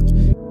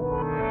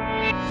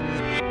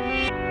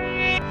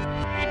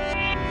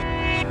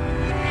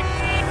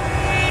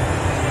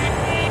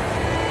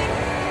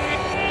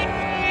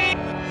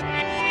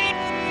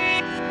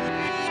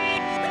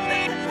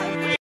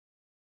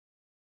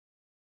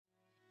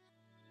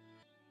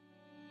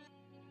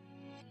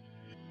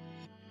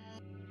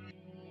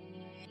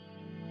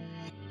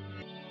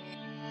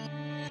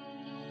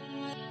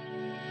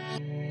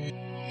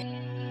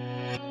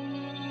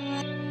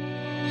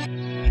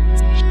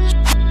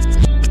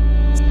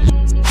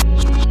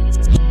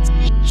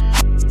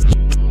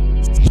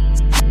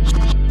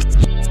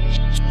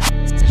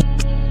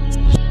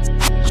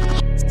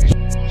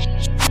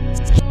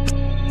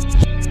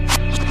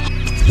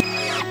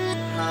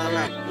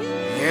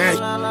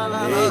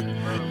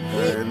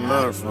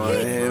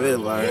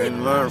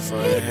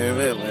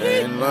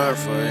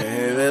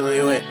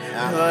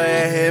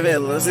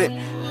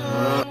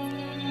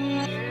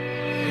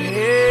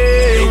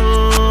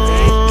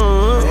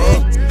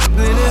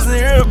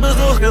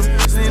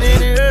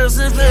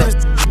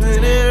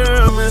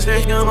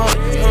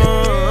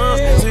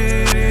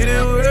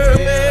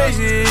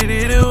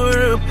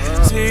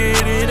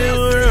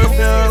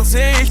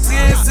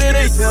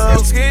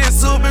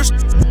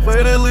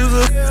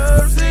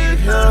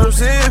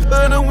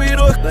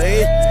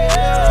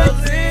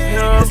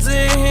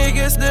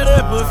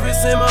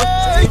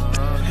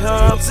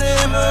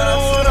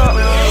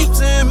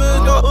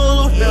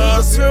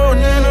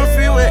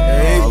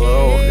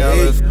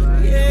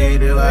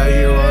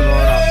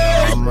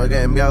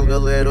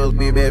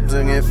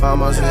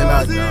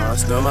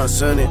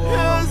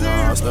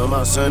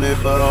 Sonny,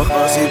 but on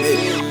cross it.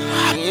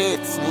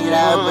 It's need I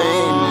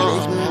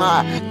bring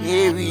my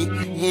heavy,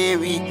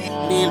 little bit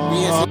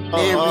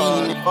heavy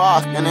in the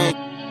cost, and it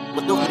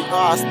but do the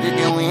cost that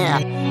you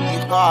win.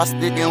 The cost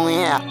that you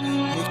win.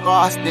 The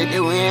cost that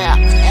you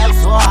win.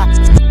 That's why.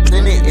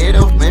 Then it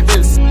of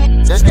Memphis.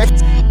 Just that.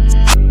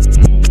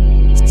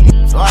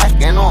 So I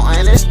cannot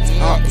endless.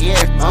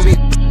 Yeah, come me.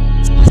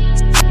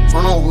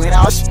 Gonna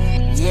without.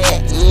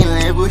 Yeah,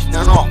 in the bush,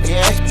 no,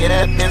 yeah, get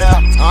up,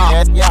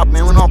 yeah,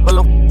 man, we're not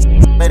below.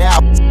 But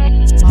out,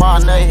 all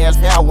night, hell's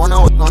hell, 1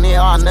 hour on it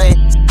all night.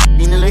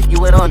 Been a lucky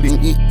with on the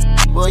eat.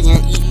 Boy, you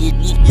eat,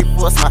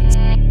 force my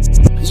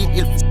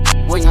eat,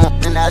 boy, you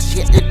and that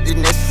shit, it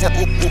didn't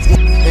necessarily.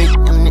 Hey,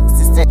 I'm next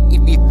to say,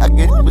 if you I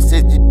get to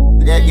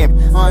that game,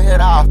 on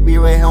head off, be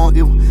right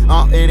home,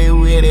 on it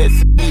with it.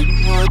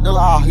 The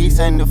law, he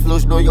send the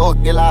flush, do your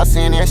get lost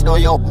in there, do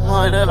your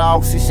mother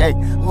law, she say,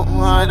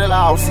 mother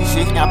law, she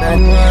shake out that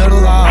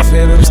mother law,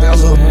 favorite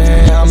styles of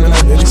I'm in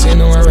a good scene,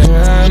 no worries.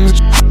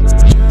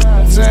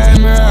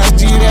 Time I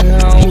do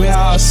that, we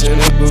all set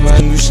up with my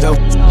new stuff.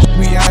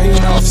 We out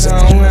here off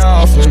sound, we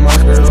off in my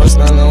girls,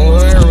 not no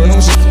worry, no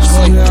shit.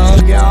 So young,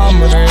 get on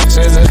my nerves,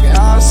 says a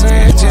guy,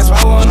 saying, just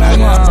I want that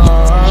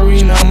one.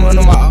 We know one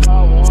of my,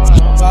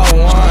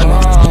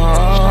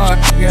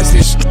 guess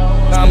this shit,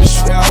 I'm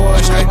just fell,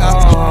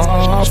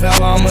 I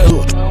fell on my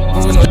hook.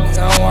 Moving on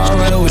down, I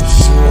read with you.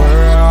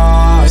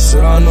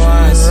 Sit on the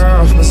ice,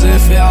 as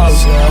if it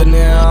was right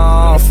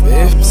now.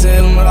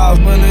 50% what I was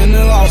burning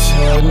the lost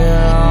right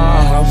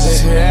now.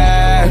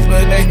 Yeah,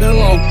 but they the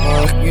low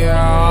park,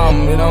 yeah.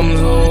 I'm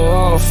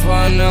so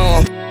fun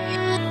now.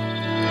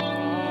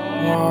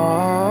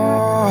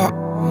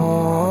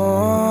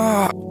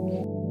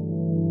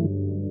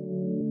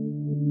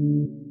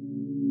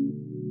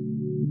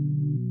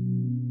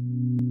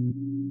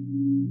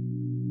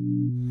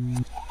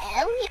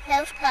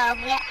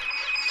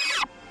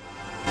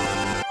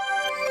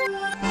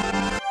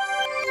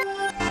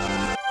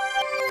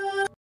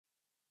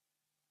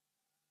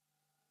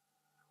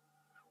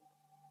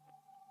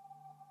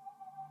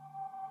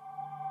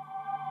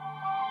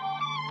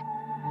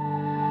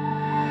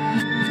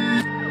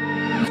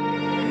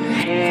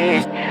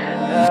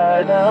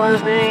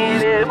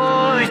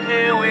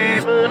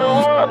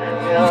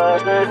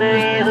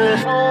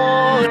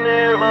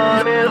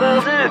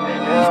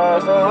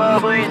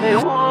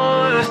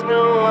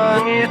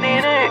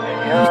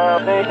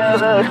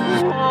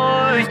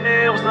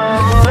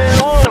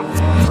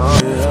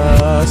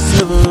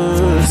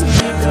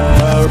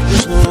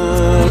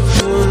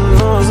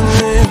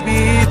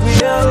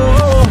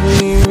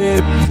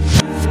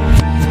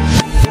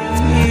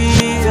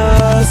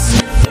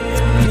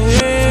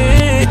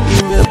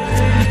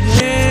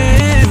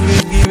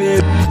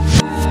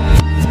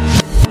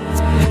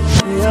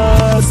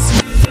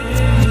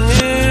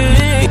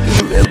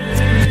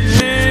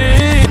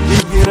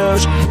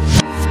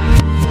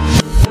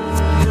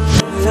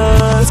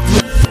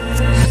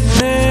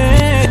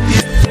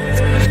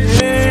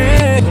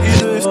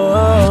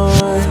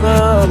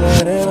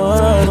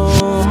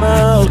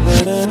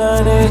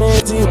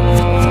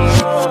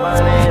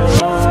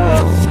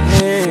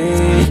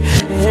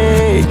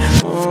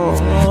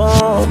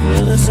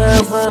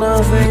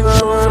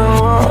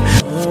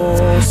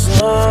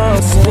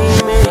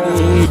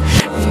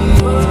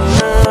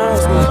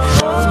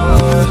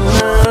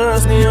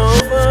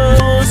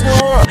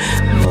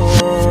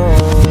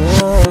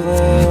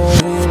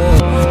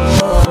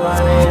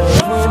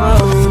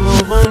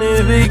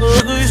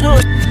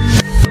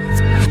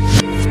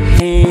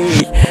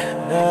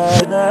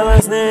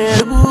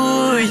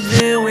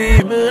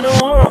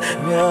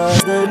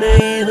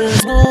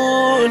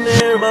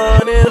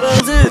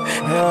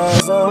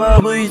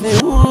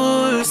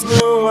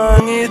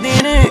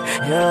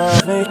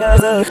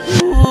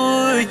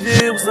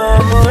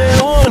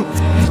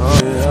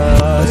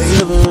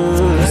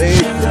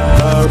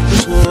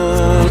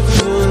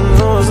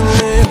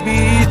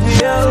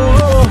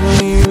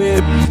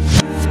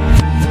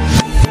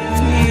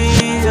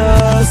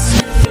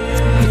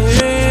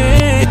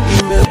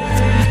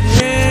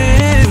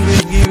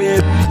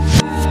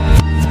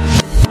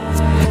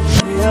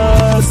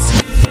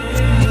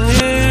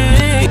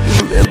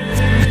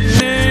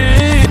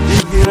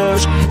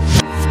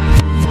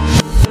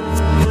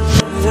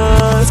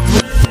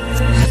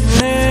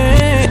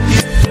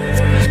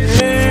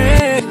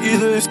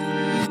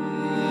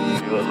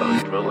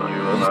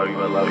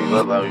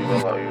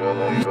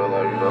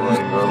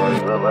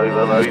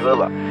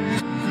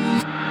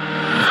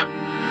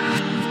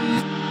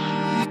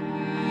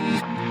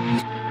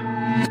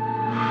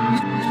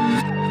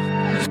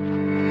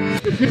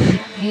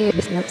 Hey,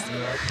 business.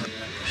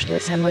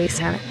 Steht sein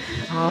Mäuschen.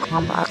 Auch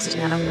man braucht sich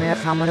nicht mehr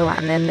Kamera nur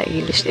an den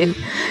Englisch in.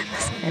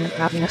 En ik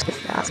praat niet nog steeds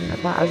als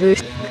een paar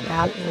wust.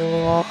 Ja,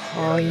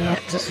 oh, ja,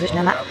 dat is dus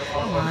niet. Maar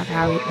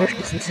daar weer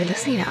dus een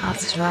Celestina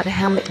als het ware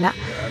helmet na.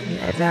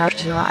 En daar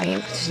zo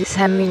eigenlijk dus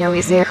hem niet nou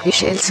is erg dus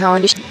heel zo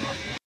dus.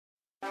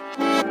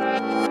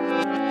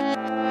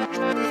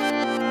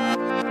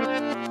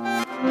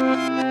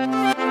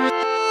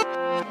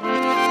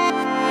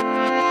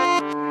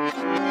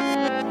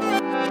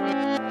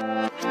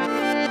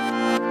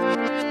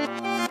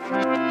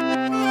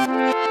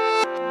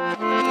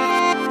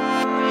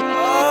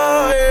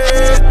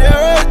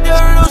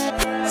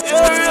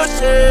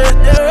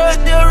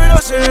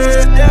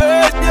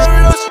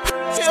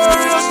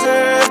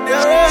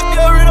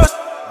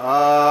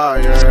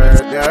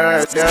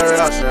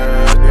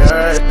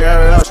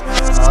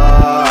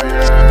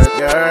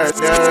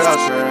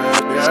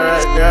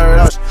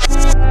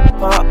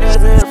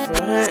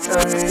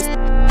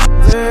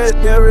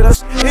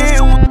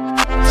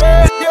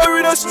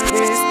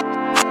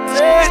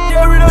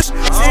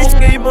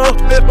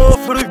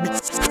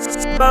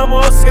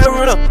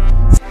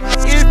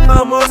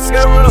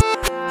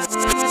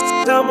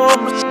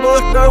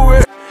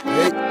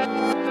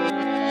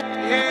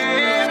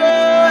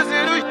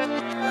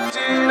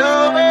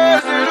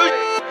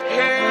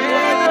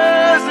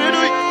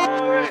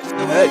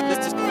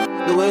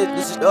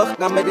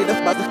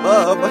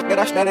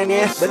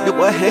 But the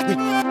boy happy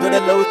to the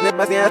lows,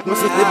 never see at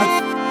Mississippi.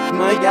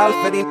 No, y'all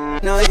for the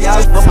no,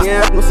 y'all for me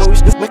at my so we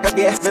just make a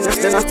gas, and I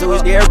stand to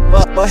his dear,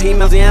 but he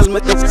must yell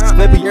with the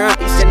maybe you're not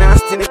each and I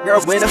seen a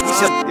girl with a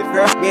fish. If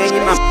you're a man,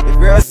 you know, if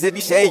you're a city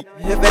shade,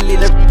 if a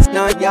little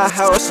no, y'all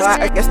how I shot,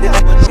 I guess that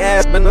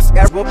I but no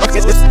scar won't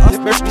bucket this. The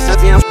first piece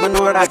of the amp, man,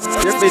 or that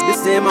your face the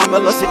same, I'm a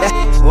loss of that.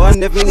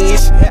 One of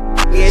niche,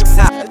 it's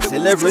hot,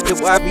 celebrity,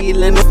 why be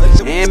lenny,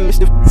 and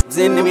Mr.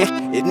 Zenny,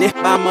 it nip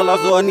by my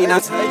love on in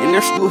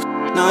their school.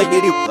 No,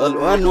 you do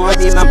all no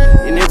idea, ma'am.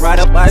 And then right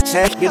up I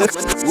check it.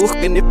 Walk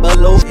in the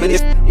below, but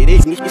if it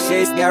is not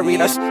shade,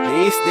 carry us.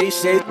 It stay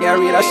shade,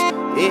 carry us.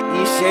 It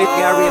is shade,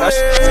 carry us.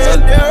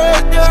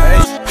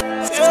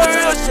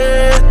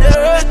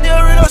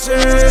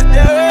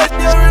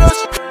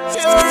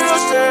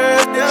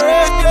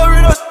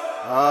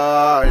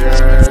 Ah,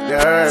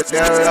 yeah,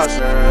 carry us.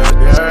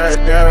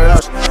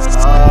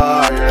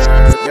 Ah, yeah,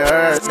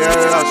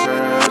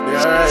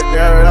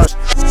 carry us.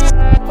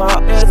 My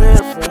is in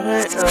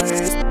front of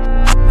his.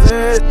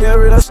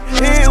 There it is.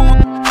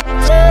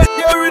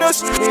 There it is.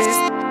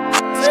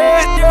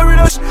 There it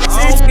is.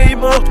 Since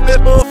game of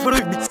people for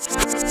me.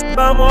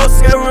 Vamos,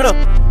 Carolina.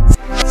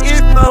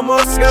 If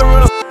vamos,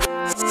 Carolina.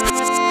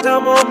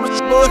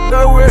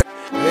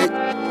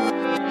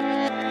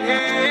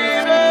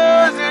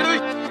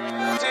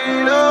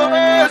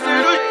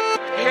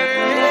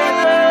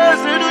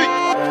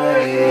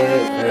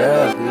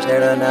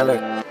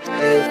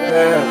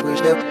 We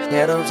still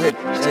get them sick.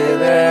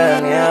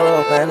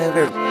 Yellow, planet,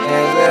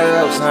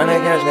 and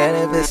Sonic,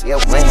 and this. Yo,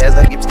 my heads,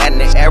 I keep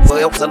standing in the air,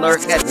 boy. Ups,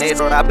 alert, got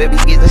nade on our baby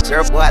keys, the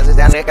syrup, boys, is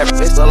down there, got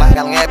pistol, like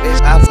I'm happy,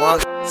 I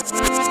want.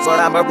 But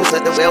I'm a boost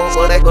at the wheel,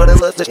 but I go to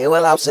look to chill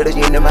out, so the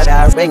gene in my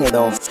diary, bring it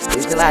on.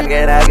 It's the line,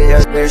 get out, get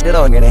your clear, get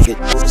on your naked.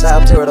 Oops,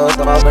 I'm zero, those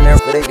come up in there,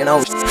 for they can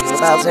always.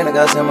 About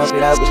Senegal, some of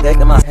it, I was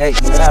taking my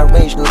hate. Give it out,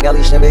 range, do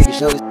Gally, shit, make it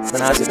show.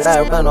 When I see it,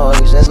 I run all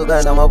these sense,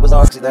 I'm up with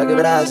oxy, I give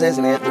it out, sense,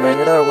 and if you ring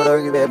it over, whatever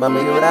you bet, but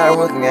me, give it out,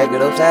 looking at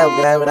good old child,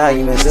 get out without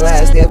you, miss the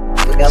last step.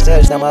 Look out,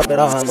 touch them up at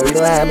all, I'm ready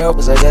to lie, I'm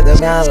open, so get the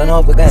meow, and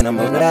off again, I'm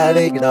moving out,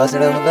 they get all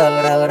set up,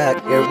 I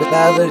care with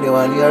that video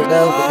on your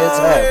go, for good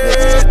slap.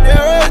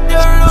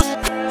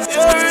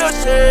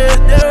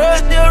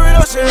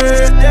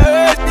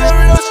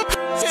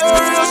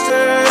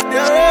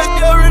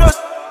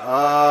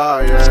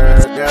 Ah,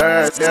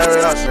 yeah,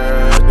 Deluxe.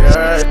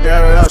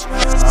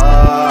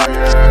 Ah,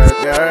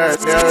 yeah,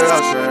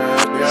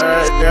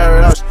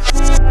 Deluxe.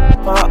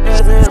 My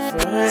ass in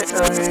front,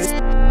 Deluxe.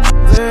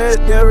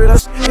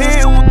 Deluxe.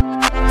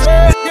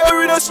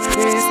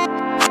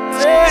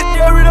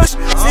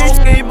 Six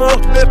game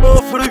of pepper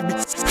for the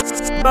beat.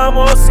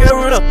 Vamos,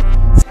 Sarah.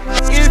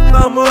 If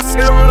vamos,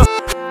 Sarah.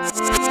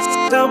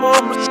 Come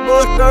on, let's go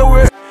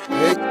away.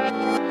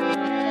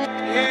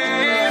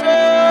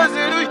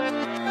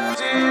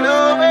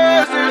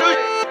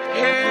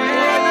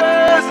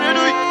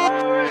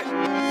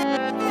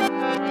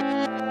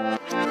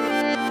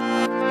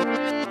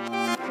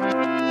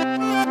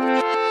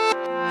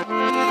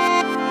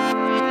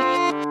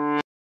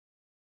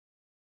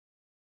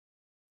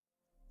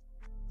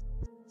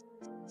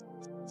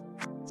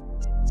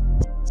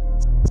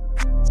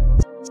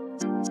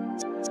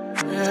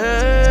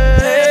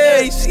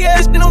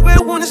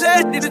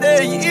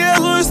 Yeah,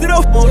 lose it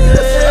off more.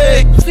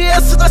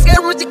 Yes, that's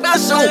everything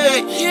that's so.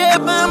 Yeah,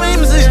 my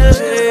name is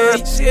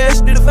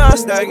yes, do the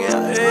fast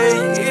again.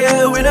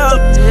 Yeah, without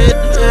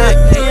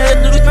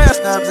yeah, do the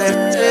fast times.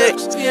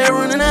 Yeah,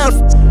 running out.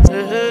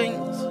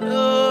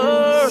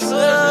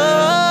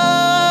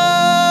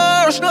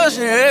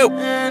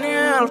 And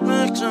yeah,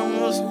 make some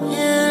moves.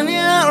 And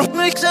yeah,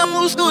 make some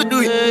moves good,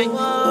 do it.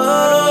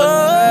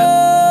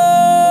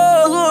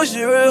 Lose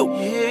it,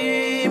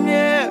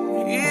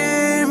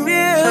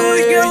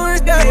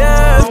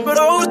 but I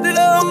was the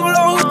love,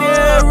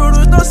 yeah,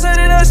 Rudos don't say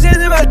that I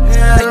said about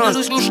I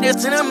do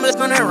shit in them, but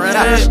when I run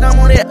out, I'm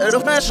on the other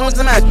fashions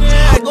and I'm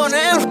gonna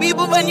help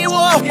people when you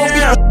walk.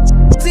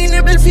 Seen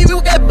the bill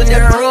people get, but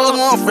they're all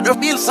on for the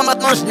feel some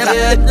attention.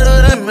 Yeah,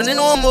 them and they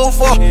know move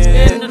for.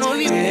 And they don't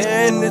leave.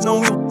 And they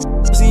don't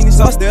see the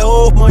sauce, they're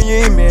off my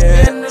aim,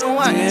 man. And they don't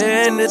want.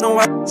 And they don't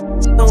want.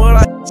 Don't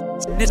want.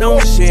 They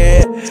don't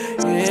share.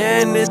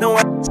 And they don't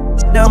want.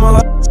 Down my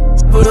life.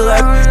 Put it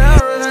like.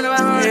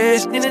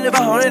 In the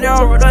behind it,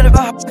 I'll run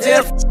about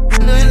myself.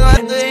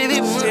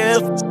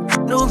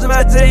 Losing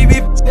my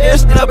baby.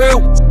 Yes, did I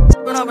barrel?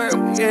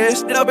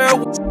 Yes, did I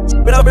barrel?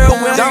 But I barrel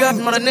when I got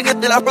my nigga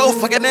that I broke.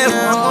 Fuck it, man.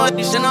 I'm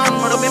auditioning on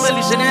what I've been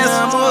listening.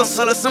 I'm all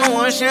solid,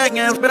 someone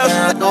shaking. But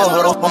I don't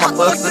hold off on my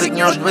first to the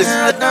young boys.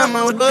 I'm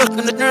out with book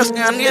in the nurse.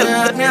 I'm here.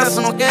 Let me have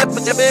some cap,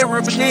 but the bear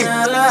rip machine.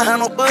 I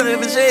know, but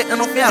if it's it, I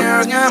don't feel.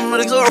 I'm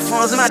with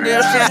exorphons in my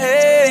dear shit.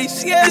 Hey,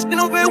 yes, you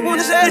know, we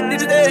want to say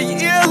today.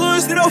 Yeah,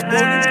 lose it off.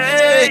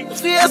 Hey,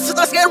 yes,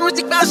 that's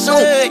everything that's so.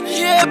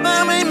 Yeah,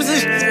 my name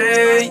is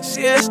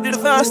yes, do the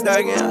fast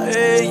again.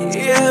 Hey,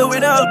 yeah,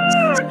 without.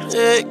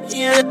 Hey,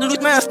 yeah, do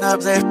the mask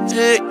stops there.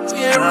 Hey,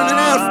 yeah, running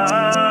out.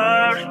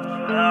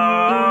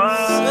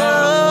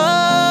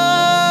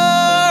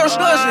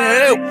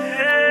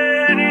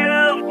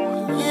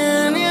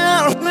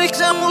 Yeah, make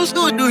some moves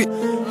good, do it.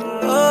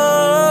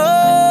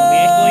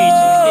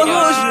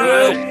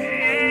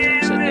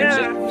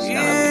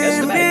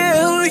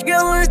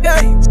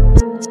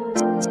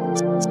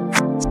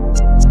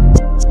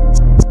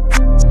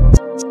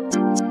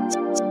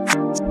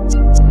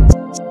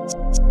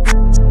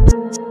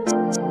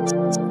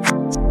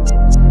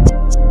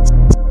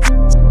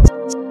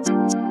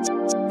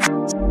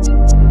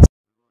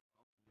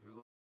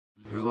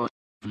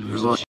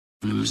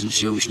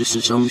 Zo is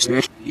dus zo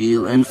sterk,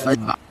 heel en vet.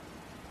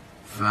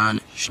 Van,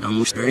 snel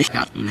moest er echt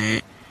uit,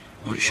 nee.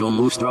 Maar zo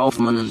moest er af,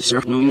 man, en de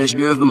zegt nog niet eens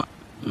geven,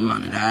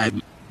 man. En hij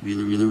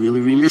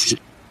really missed it.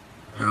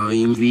 Hij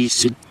hem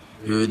wist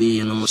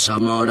die en dan moest hij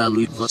maar dat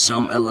liep wat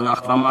samen elke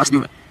nacht van maar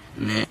doen.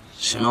 Nee,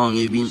 snel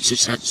je bent ze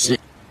zet.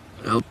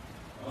 Op,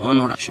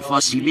 oh, dat je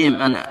vast die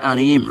bent aan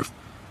de hemel.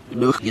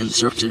 Doch, en de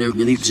zegt ze er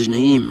geliefd is naar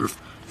hemel.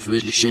 Voor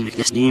de zin ik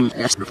is niet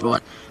echt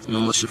bevroren. En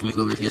dan moest je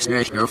me over het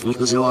sterk, of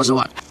me zo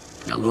wat.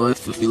 Ja, loop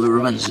voor veel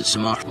revenge, het is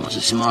smart, maar het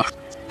is smart.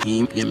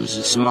 Team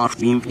is smart,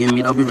 team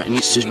je dat weer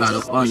niet is bij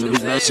de pan, dat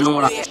is best een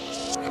ora.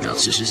 Ja,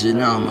 ze is de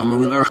naam, maar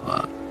we werken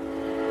maar.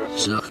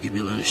 Zeg, ik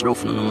wil in de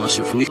strof, en dan was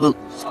je van wil.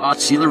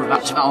 Spaat zieler,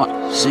 wat je wel,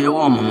 zie je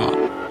allemaal.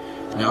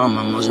 Ja,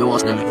 maar zo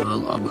was het niet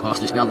wel, op de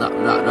gast is geld, dat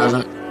is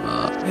het.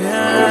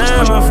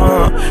 Ja, mijn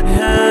van,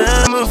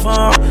 ja, mijn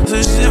van,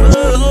 ze zit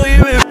wel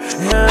je weer.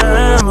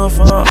 Ja, mijn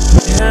van,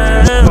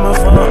 ja, mijn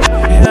van,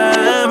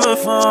 ja, mijn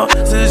van,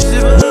 ze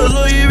zit wel.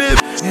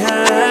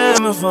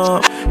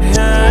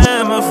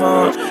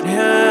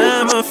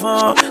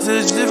 enfant,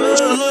 c'est je veux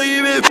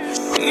l'oïbe.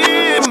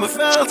 Il me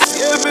fait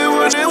tirer,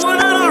 one.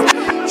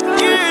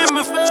 Il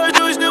me fait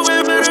douche de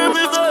web,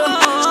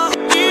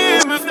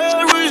 il me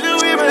fait rouge de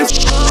web.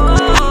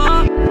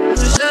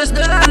 Je cherche de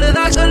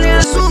la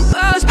connaître son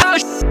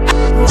passage.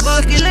 Pour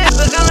pas qu'il ait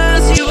fait quand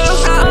même si vous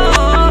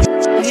ça.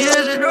 Yeah,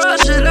 je dois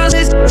se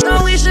laisser, non,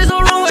 oui, c'est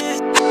au loin.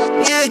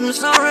 Yeah, je me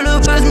sens le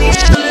passe, mais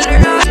elle est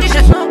là.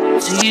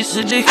 Si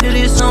c'est des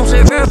crédits,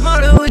 c'est vraiment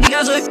le haut du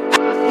gazeux.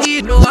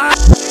 Il doit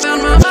faire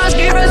ma base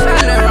qui reste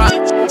pas le rock.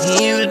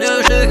 Il me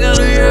donne le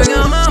calendrier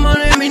comme maman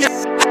et mine.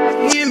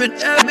 Il me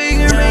tape et il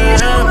me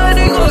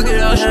dit qu'on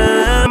get out.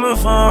 I'm a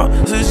fan,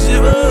 c'est je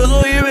veux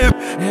l'oïbe.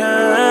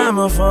 I'm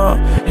a fan,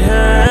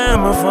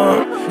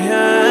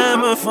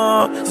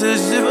 c'est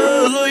je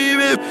veux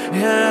l'oïbe.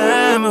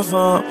 I'm a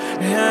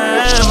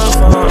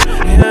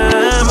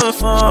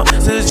fan,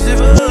 c'est je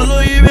veux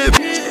l'oïbe.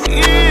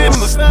 Il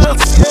me fait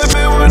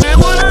tirer, one.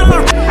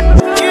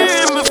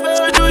 Il me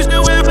fait douche de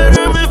web,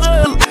 il me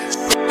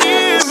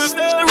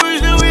fait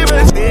rouge de web.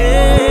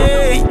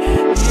 Hey,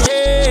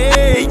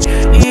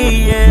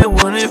 yeah,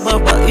 one if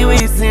papa, you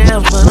ain't seen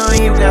but no,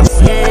 you got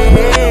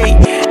say,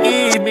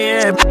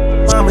 yeah,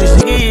 mama,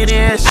 she get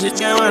that shit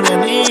going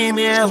on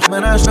emails,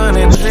 but I'm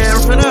trying to share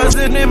for us,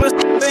 and they must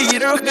say you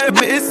don't have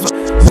business.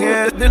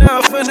 Yeah, then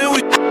I'll find out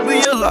we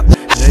a lot.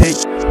 Hey,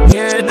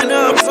 yeah, then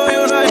I'm so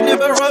you like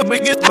never rub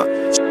against my.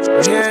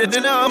 Yeah,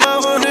 then I'm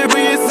on the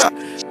breeze.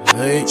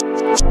 Hey.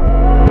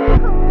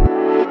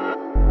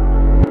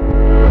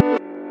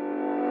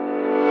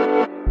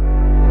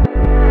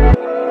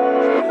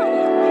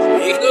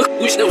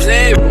 Push those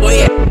there,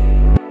 boy.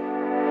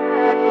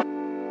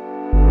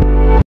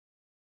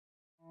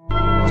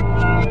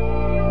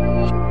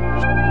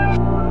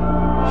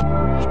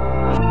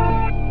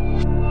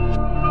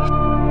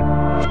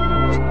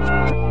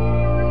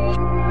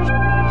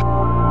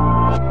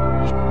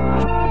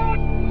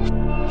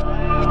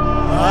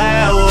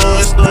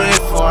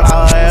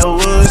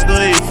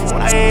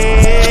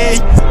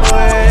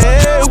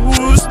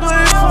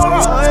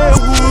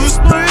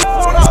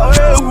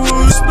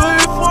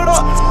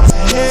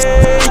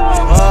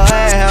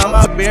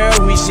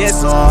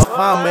 Shit's off,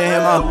 I'm in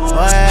him.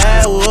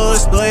 I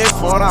was doing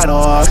for that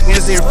dog.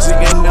 Is it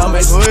freaking number?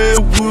 I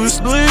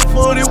was doing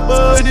for the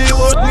body,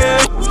 what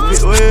get?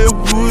 I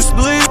was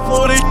doing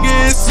for the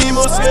game, see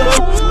most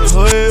yellow.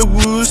 I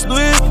was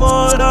doing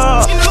for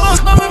that. You know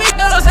what's coming, we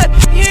got us at.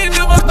 You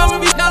know what's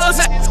coming, we got us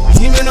at.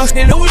 You know,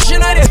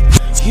 illusion at it.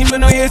 You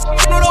know, it's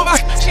not over.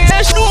 She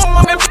has no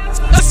moment.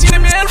 I see the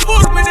man for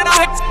me that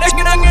I like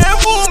it. I'm going to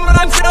boom, and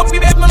I'm set up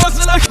with my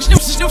muscle. I'm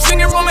still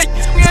singing from me.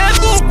 We had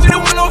to go to the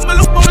window of the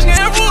loop. I was going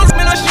to roll.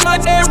 Man, I see my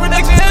dad with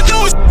that hand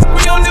news.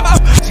 We don't live out.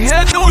 She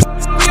had news.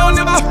 We don't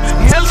live out.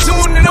 Hell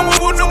soon, and I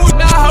wouldn't know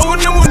that. I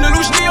wouldn't know the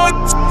lose me on.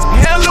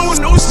 Hell no one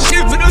knows the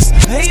shit for us.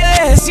 Hey,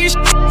 yes, he's.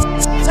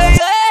 Hey,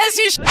 yes,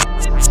 he's.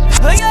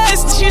 Hey,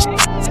 yes, he's.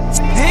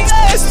 Hey,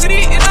 yes,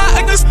 three, and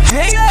I guess.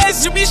 Hey,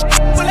 yes, you be.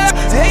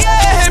 Hey,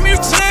 yes, me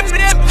slip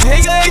with him.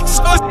 Hey, yes,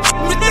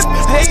 with this.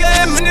 Hey,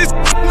 yes,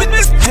 with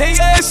this. Hey,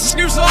 yes,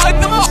 you saw it.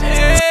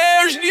 Hey,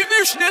 je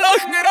vais schnell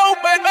auch nicht auf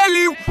mein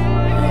Value.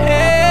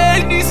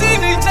 Hey, die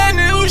sind nicht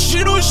deine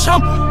Uschen und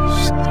Scham.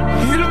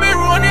 Il me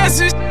run, yes,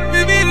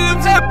 we will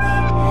tap.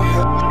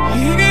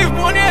 He gave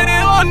money and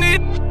they on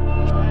it.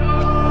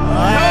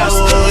 I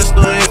was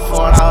doing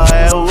for that.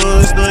 I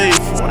was doing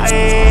for that. I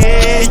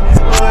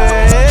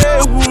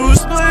was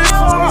doing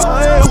for that.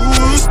 I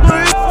was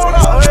doing for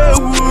that. I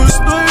was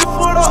doing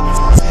for that.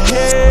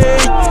 Hey,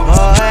 I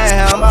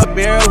am a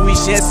bear, we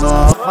shit's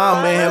off.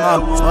 I'm in him. I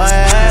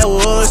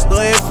was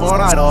doing for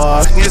that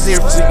dog. Is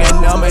it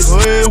freaking number? I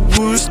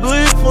was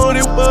doing for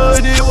the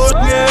body, what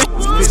get?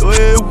 I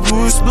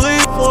was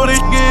doing for the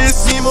game,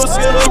 see most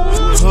yellow.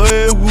 I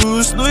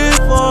was doing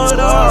for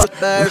that.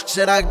 That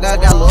shit I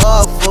got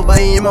love for my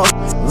emo.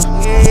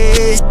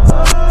 Hey,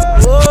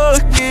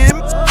 fuck him.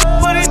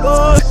 But it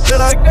all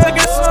that I got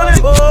get sunny.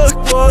 Fuck,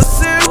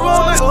 what's it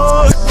wrong?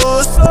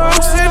 What's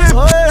up? Sitting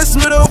high,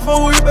 smith up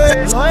for we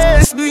back.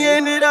 High, we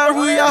ended out,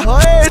 we are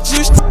high.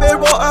 Just to bear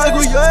what I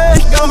go, yeah.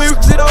 Got me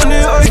sit on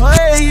the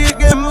high, you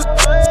get me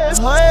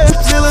high,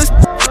 till it's.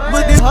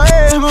 But the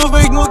high, my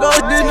big no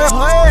god did not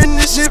high, and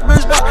the shit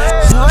is back.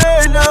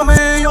 High, now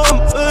me, I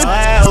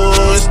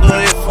was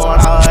doing for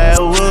that. I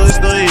was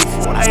doing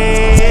for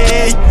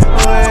that.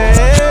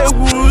 I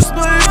was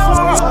doing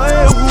for that. I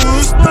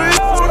was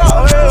doing for that.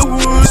 I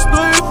was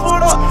doing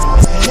for that.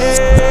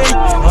 Hey,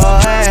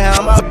 I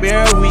am a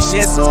bear, we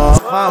shit's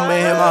off. I'm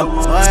in him. I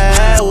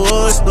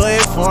was doing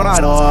for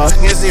that dog.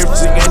 Is it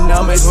freaking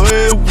number?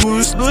 I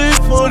was doing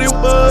for the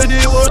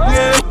body, what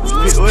get?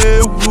 I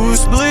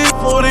was doing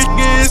for the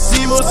game,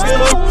 see most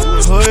yellow.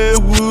 I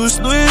was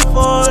doing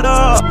for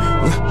that.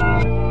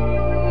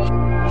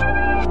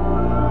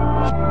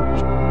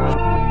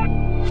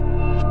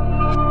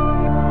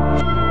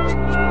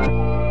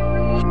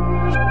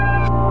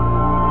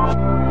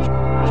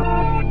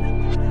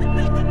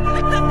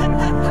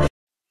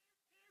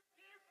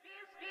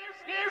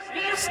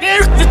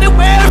 Scared to the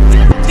web,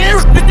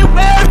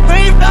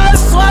 brave,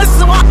 that's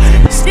what's what.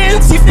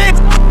 Still, see,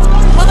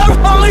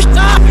 motherfuckers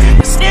die.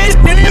 Stays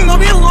in the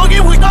middle, look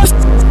at we go.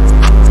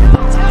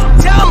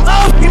 Tell them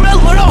off, you met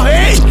little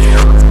hate.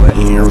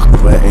 Here,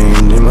 but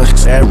ain't in my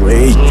sad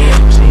way.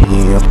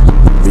 Yeah,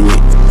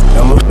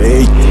 I'm a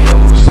fake.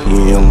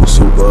 Yeah, I'm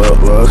super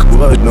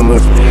but I'm a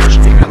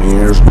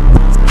here.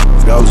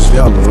 Y'all just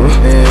y'all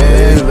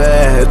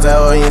bad,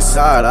 tell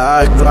inside.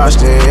 I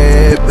crashed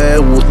in bed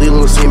with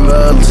little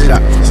symbols.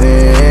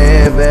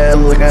 Bad,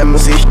 look at my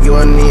sister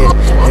on the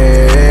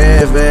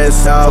bad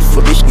south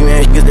for this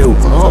can do.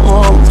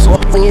 Oh, so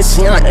when you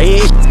see I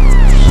ate.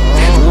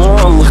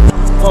 Oh,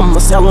 I'm a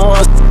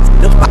salon.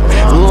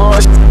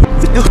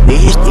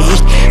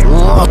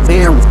 Oh,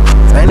 bear,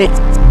 and it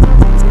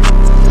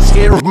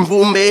scared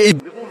for me,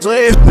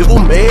 slave for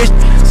me,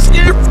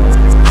 scared.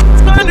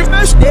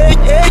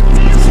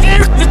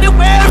 Scared to the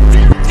bear,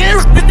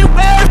 scared to the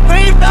bear,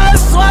 brave as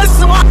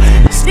someone,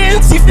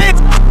 scared to fit.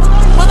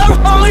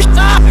 Motherfuckers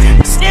die,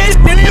 scared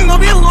in the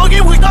middle, look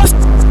at we go.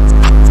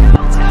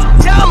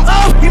 Tell them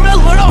off, you met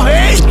little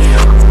hate.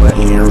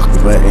 Here,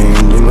 but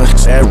ain't in my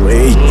sad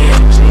way.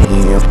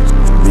 Yeah,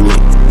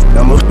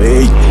 I'm a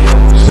fake.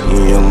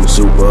 Yeah, I'm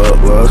super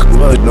but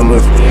I'm a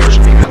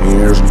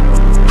here.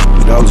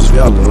 Y'all just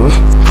y'all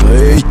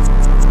hey.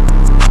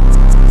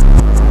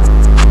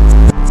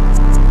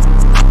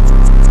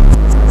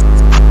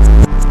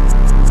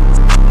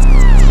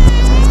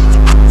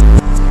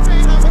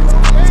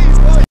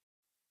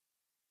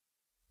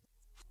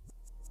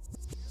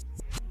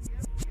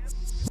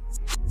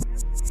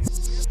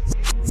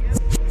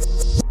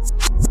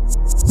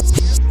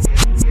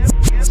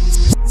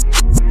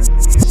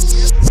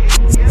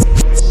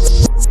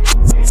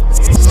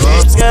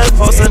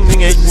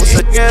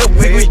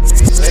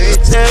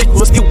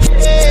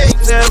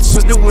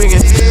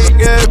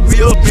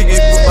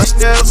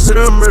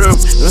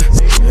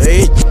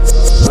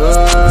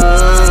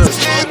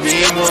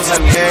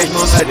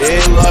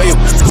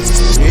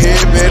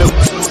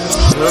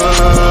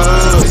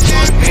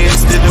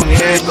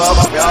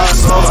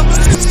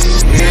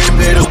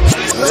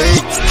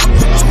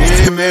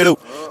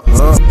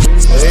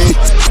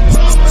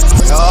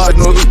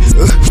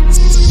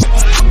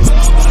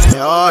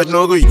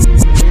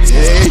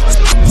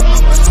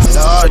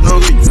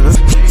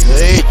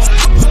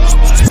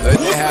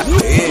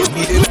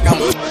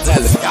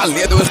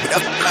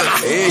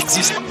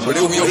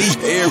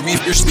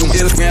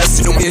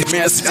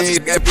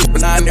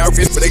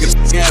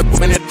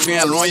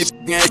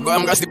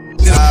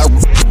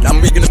 I'm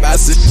making the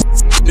best.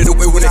 Did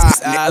away when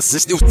I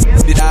still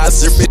did I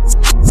surf it.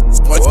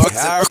 What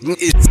how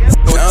it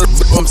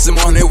I'm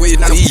someone away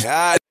now.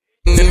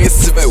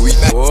 It's about we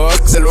back.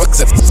 Walks and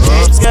walks up.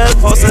 Scared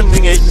for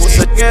something. It was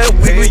a get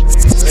we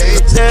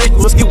take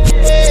was the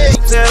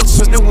steps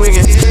was the wing.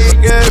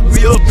 Get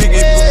real big.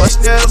 My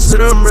steps to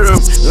the mirror.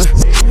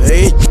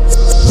 Hey.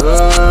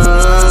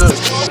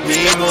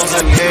 Demons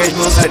and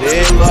angels I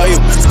didn't lie.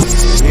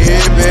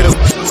 Yeah, better.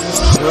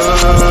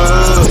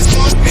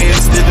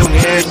 Did the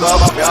head go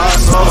up your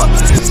summer?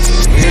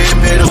 Yeah,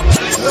 middle.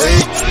 Hey.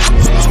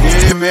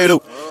 Yeah,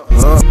 middle.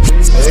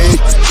 Hey.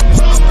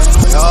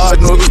 Hard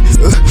no good.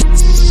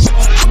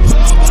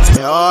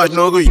 Hard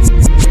no good.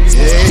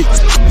 Hey.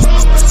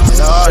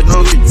 Hard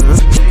no good.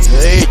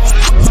 Hey.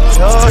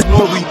 Hard no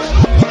good.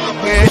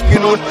 You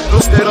know,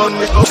 don't stay on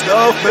me, don't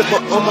stop with my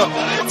mama.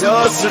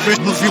 Just a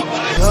written view.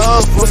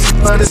 Yeah, for some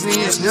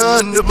fantasies,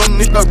 none of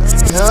money.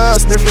 Yeah,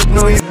 sniff it,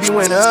 no, if you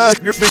went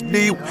out, you're fit to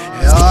you.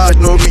 Yeah,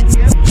 no good.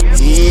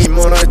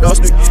 Mon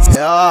adastuk,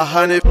 ja,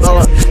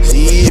 $100,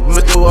 zie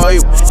met de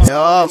wire,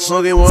 ja,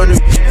 snug in one,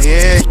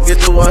 yeah, get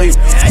the wire,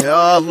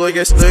 ja, look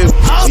at steel,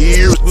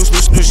 here,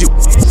 snooze you.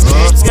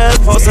 Scared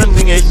for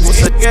something, it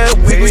was a get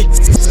wiggy,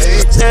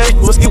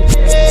 take was the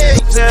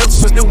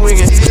steps was the wing,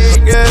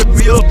 get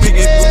real big,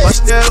 my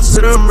steps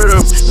to the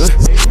mirror,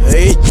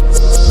 hey,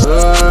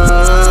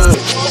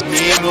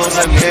 demons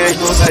and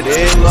angels, I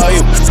didn't lie,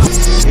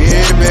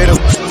 yeah, middle,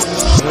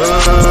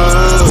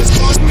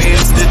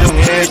 did the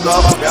head go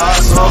up your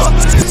summer?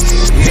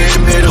 Yeah,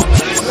 middle,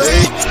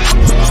 hey,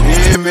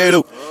 yeah,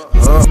 middle,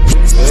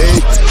 hey,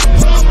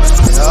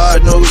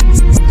 hard no good,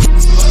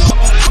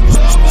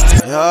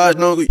 hard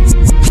no good,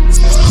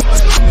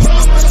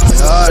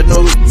 hard no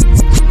good,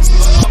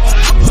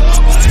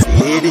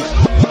 hit it.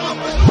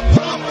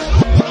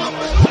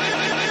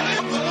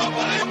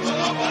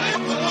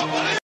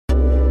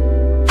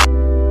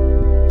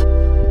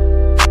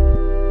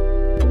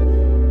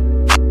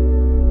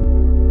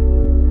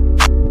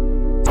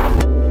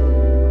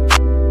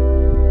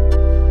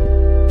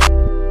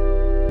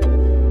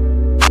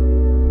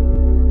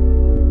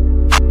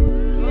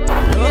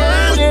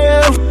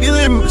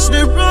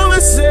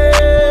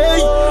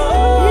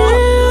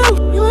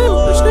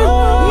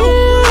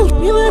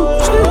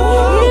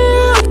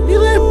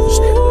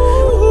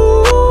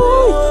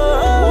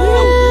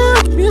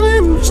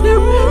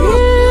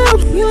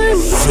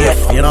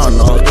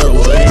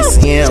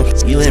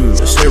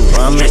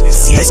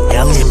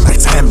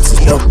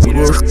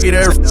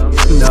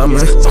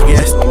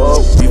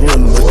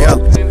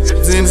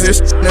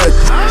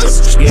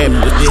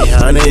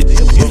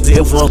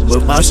 eu vou por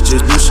baixo de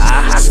luz.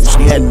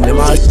 Me and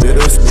my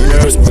spitters,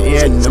 me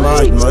and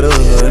my mother,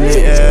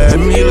 honey,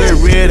 me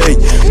ready.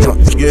 No,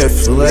 get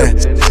flat.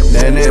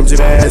 Then I'm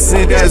just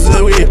passing, that's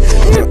the way.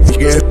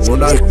 Get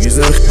one out, he's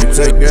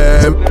a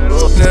game.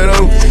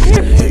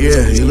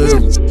 Yeah, he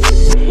live.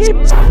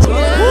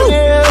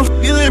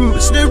 You live,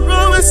 Mr.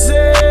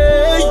 Robinson.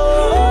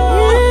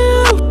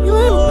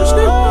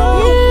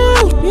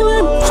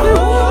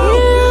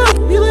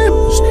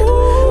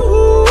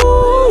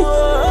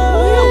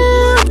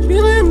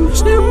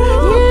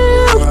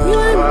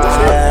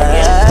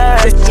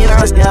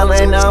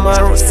 Yelling on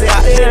my road, say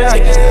I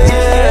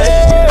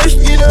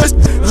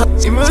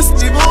you must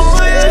be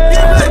boy,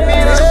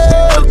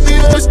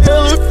 you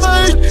still a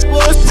fight.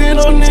 What's in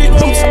on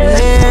niggas?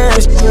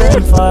 Yeah,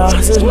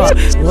 fire, says my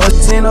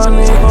what's in on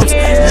niggas?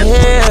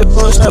 Yeah,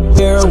 push up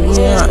there, we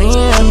are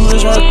in,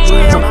 push up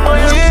there.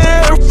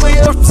 Yeah, we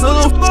are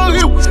solo for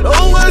you.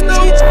 Oh, I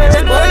know,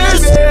 what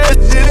is it?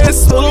 It's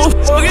solo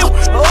for you.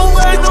 Oh,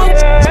 I know,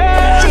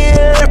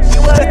 yeah,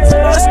 you want to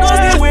us,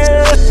 no,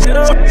 we're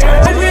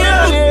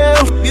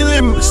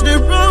Mr.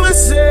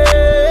 Robinson,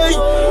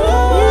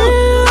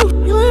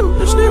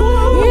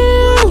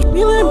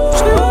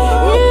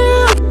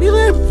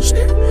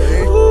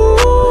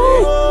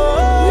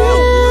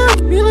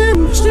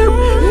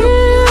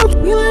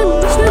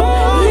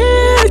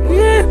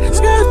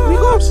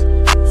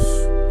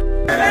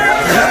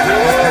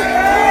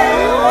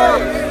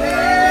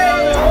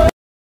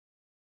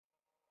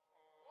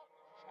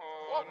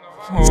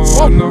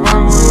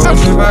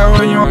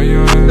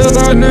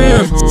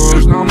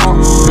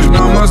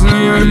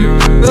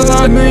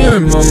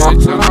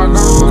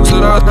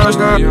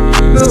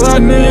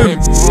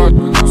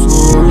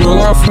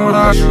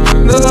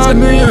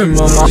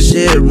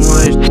 shit,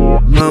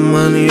 my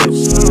money up,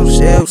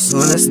 shell, so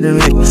that's the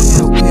make.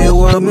 You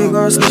want me,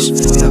 girl, snitch,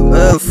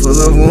 full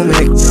of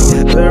woman,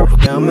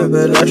 down my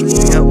bed, I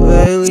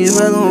leave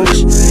my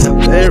lunch,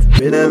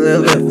 bit of the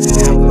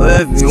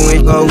if you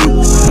ain't go,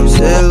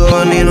 sell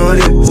on in on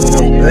it,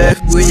 back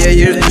with your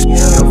ears,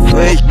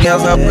 fake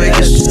girls, I break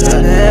it,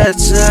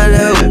 that's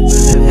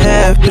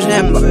a push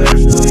them,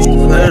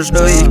 first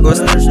do you go,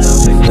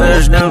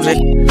 first down,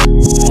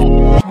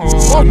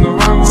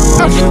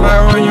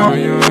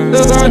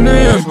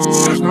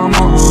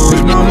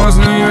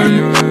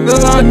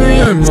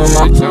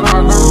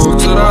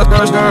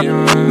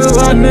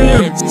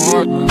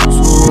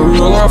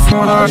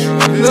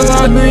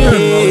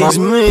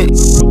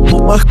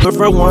 Bakker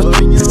fra one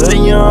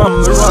Yam,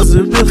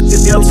 razı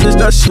bilgi gelsiz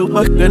de şu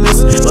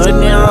bakınız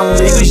Bana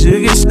anlayı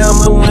jüge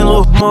stamı win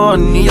of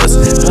moneyas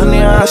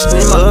Hani açtım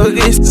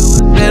ağız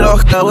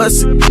Berokta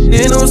was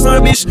Dino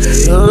sarbiş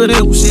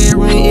Hörü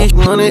uşirmi ich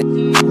money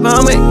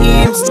Mama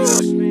ims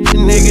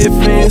Nigga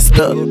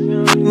finsta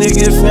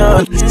Nigga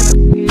fan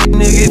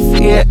Nigga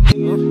fiat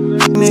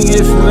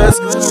Nigga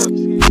flask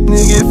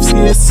Nigga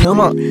fiat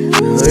sama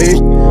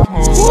Hey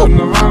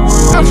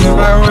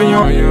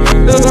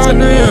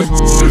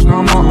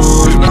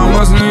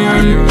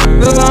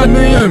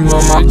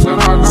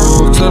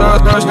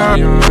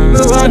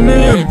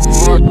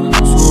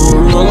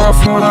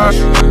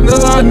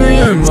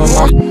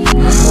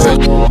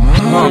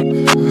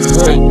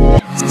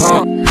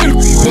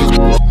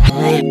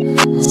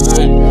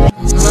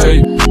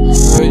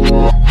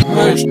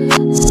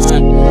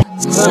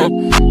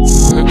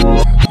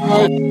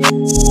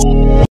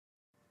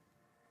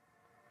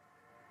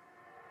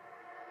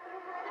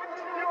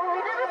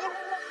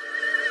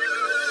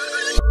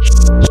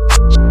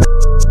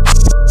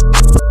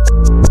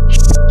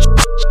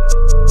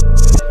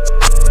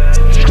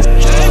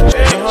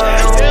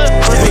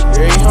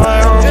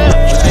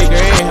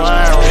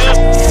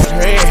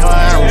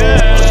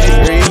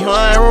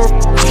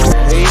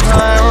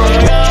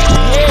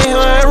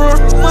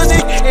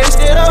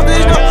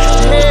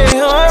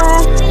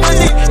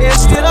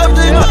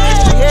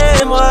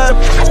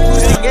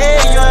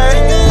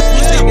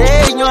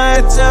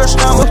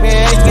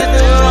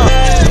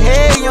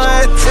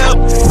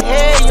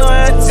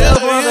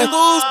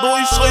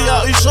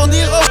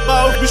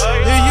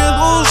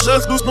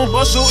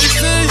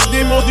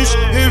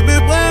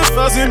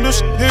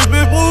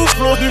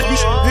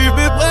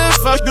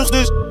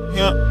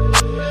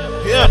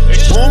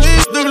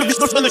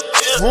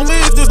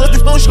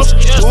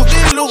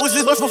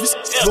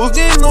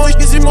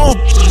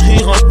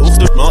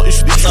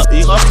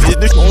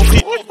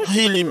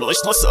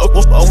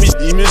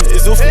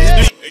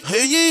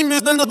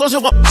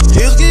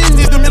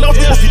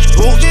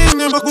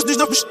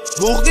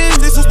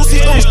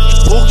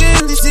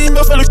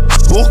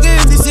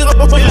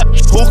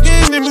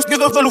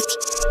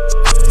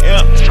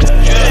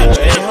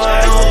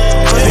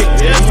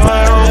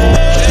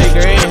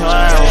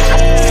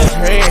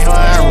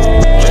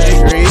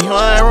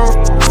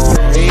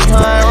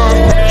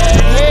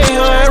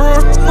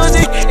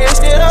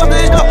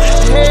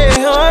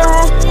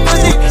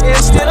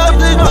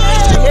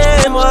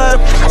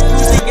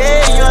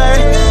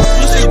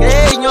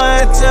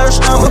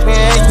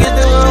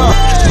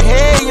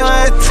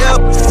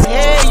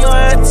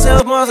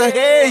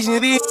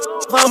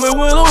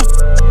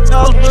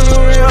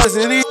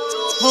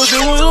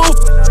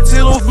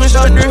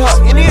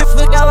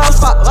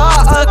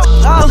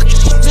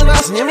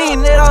Se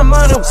mineira,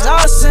 mano,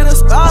 já se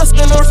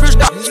desgasta no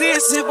frusga.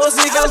 Se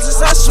você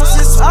gosta, acho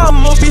que você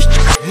ama, bicho.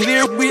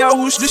 Here we are,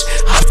 who's this?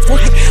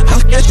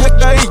 I'll get a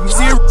guy,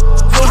 zero.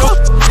 Follow,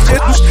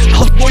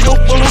 I'll boy up,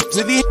 follow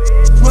to the.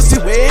 Você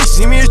way,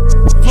 see me,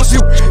 você.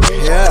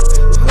 Yeah,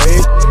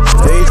 hey,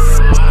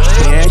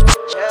 yeah.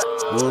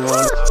 Hold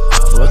on,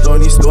 what on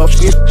this stuff,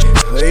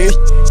 hey,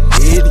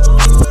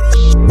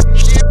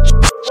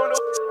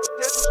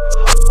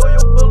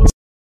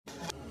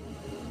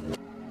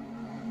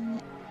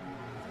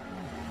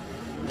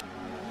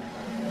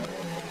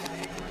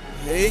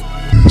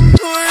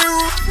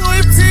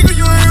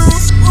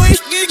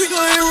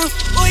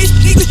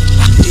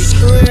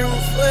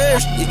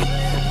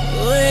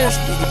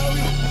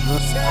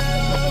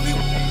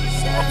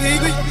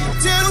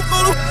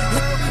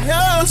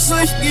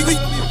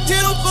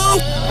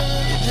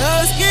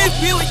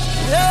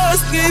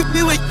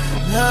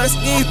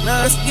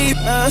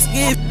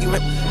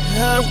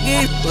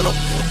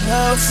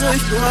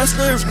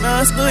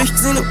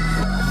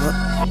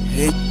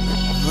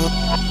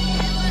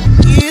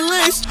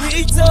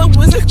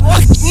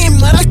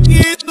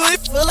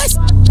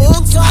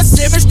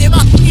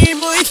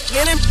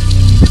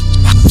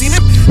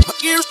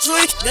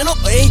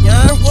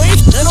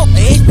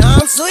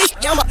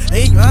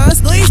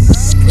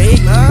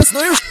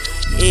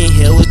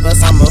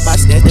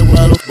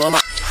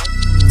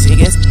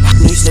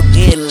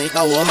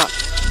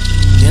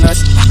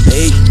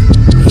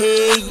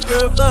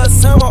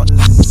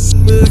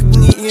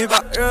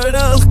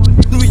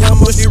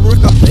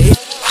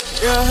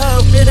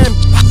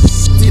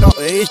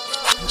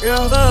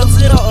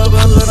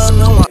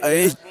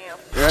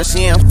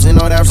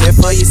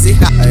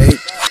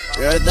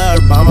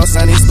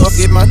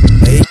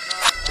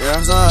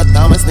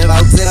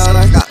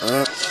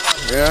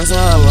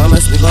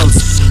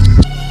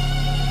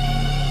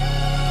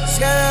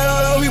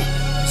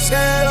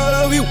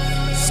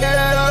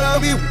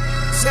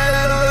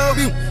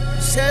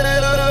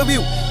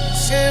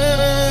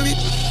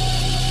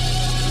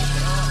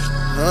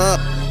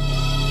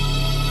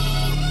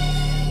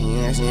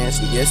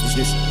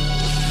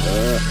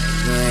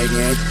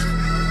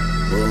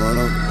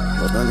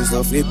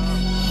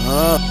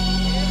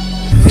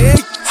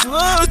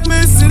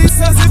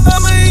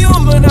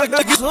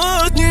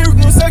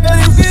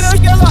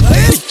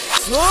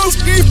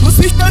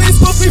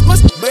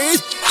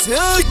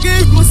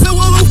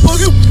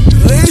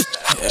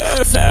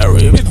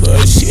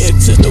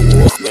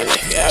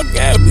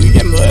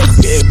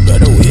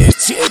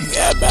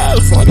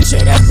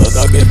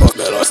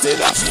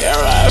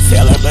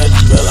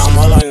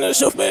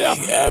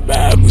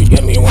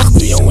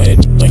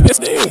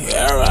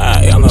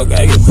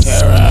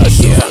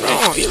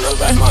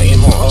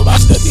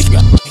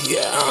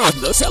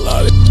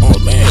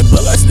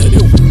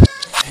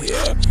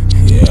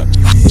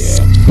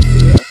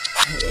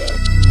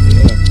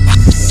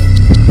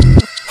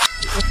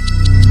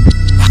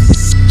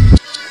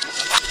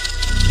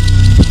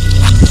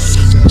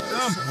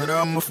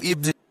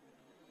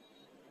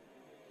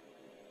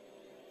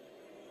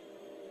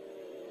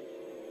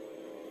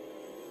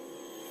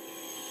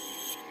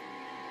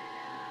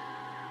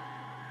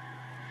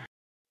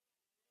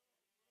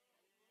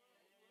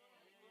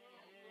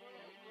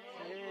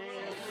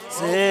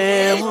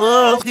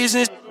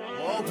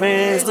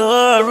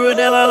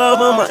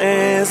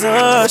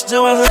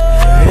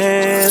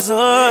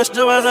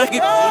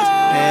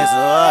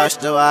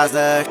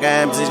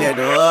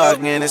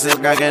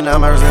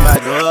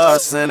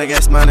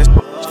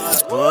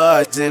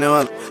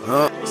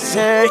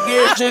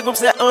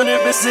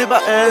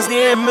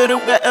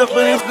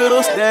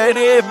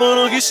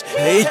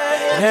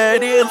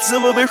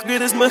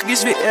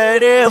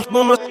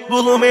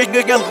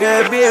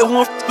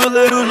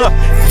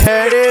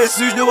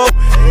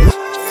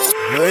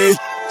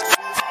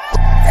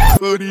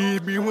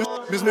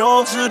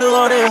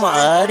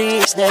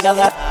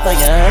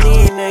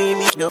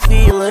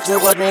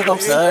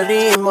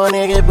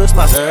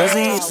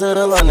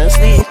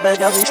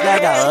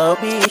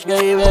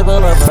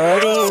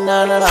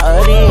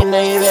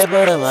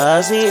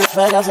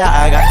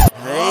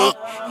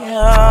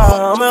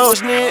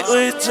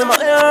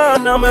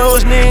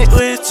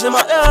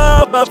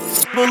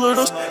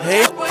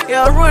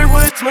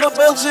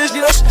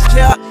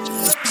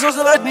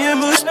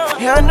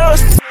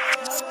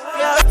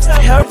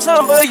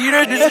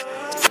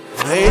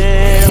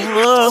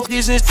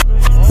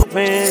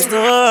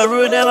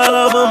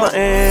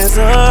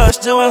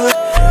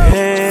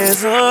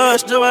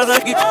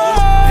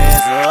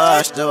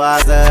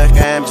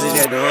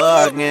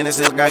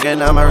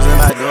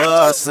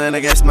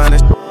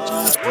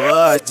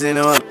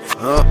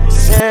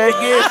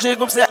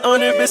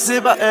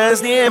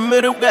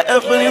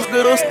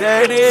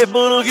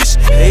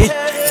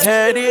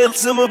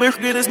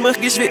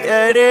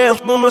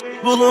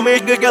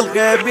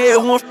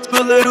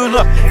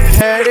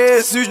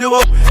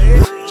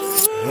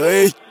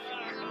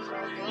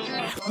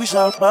 We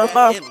shall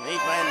pop.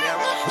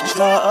 It's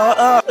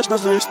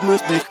not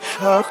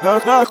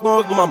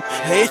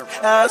Hey,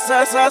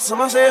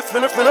 someone said,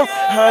 finna,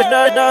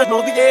 no,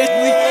 the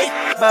age,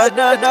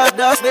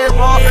 stay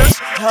walkers.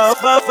 How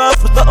about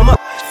for the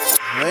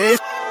hey,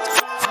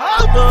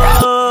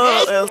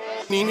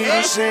 need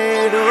to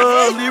say,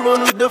 only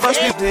one with the fast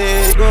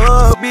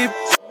go beep.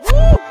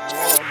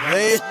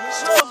 Hey,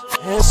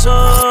 and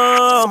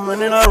some,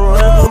 and then I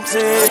run home,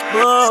 say,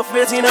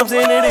 15, I'm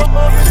saying it,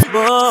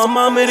 but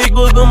my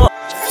medical come up.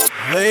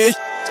 Hey,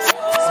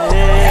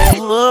 say,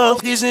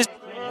 love, this is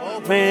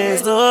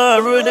fans,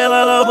 the root that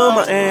I love on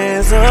my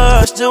hands,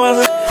 still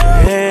as I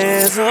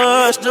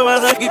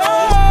keep.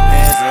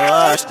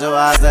 Still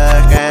as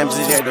I can't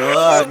see that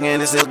dog,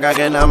 and it's still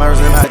cracking numbers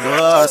in my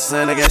doors,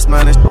 and I guess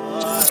money.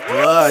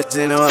 What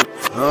you know?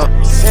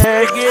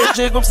 Get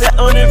chick, I'm set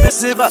on it,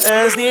 if I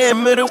ask the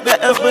middle,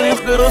 got a funny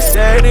little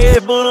steady,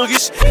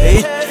 bonogish.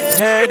 Hey,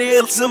 had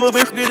it, some of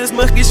it is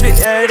muckish,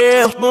 had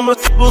it, mama,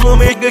 will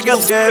make a girl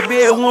get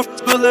be a wolf,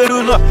 but I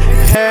do not.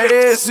 Had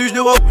it, suit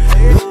you up.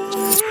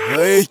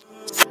 Hey.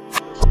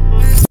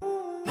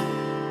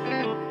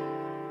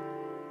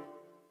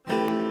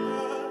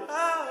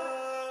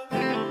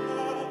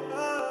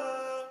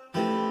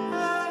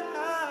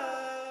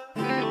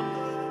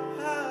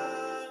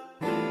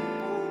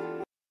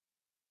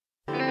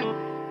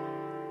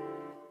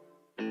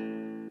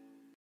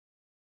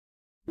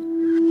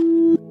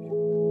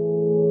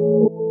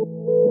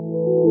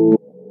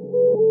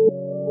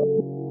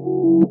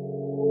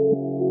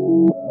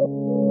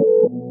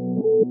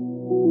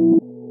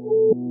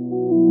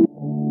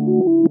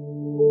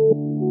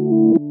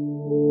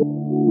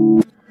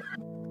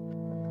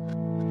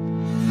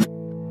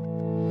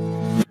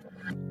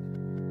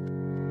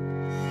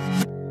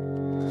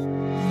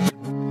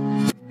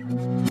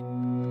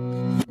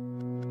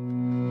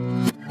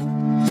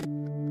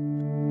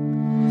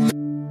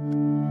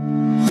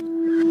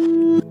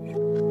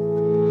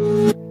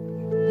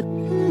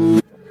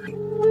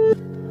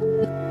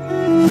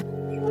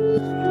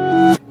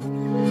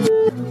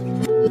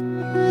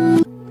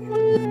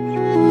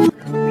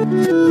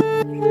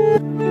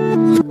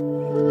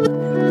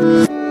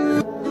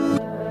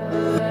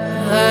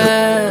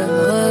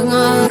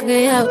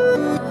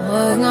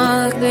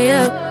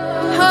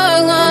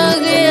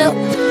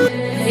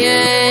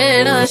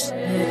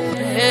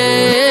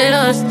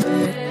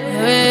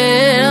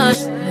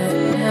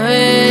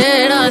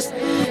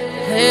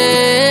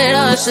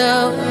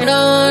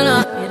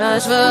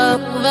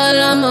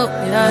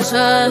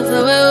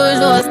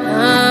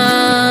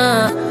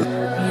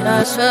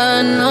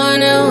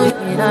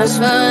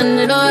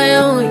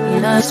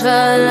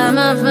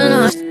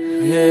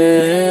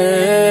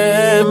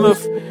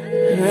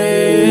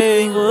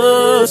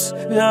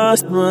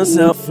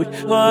 Myself, we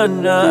are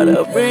not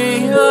a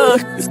real,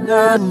 it's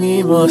not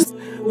me most.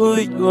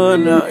 We are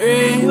not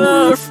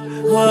real,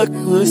 what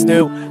was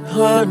there?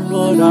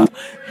 Not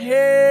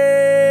hey,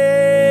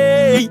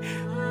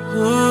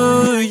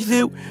 who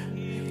you?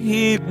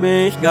 He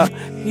make up,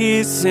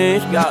 he say,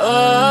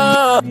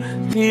 oh,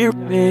 he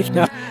make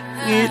up,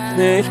 he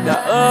make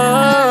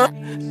up,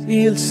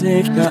 he'll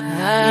say,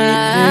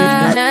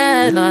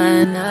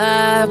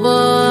 I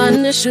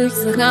want the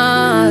shoots of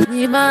God.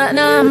 But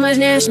now my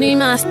nation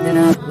master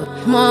up.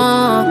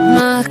 Mom,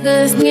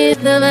 Marcus, get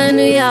the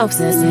venue out,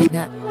 says I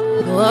got.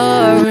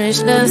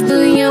 Orange, that's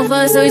doing your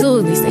first, so it's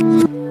all this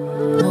thing.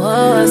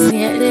 Oh,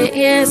 see it,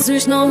 yes,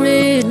 there's no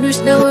read,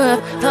 there's no word.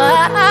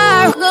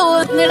 I go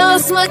with me, don't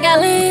smoke a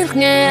leaf,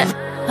 yeah.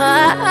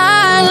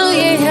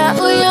 Hallelujah,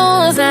 we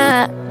use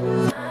that.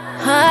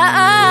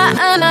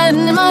 And I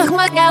didn't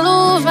make a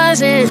love, I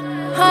said.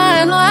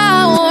 I know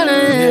I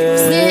wanna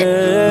sit.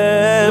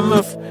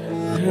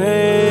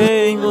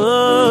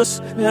 Famous,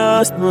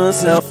 asked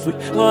myself, we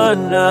are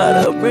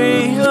not a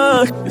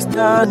real, it's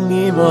not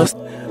me most.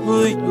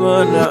 We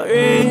are not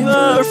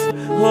real,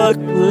 what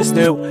was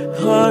there?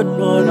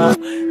 Not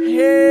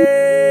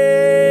hey,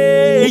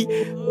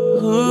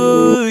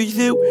 who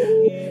you?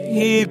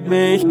 He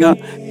make up,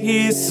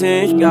 he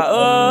say,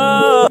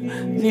 oh,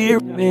 he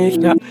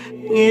make up,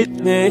 he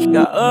make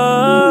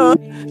up,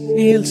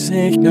 he'll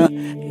say,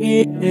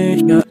 he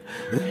make up,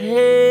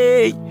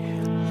 hey.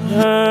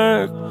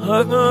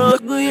 Hung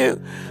up with you.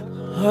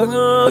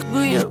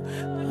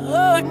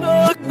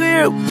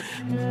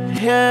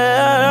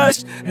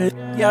 Yes, yes,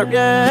 yes,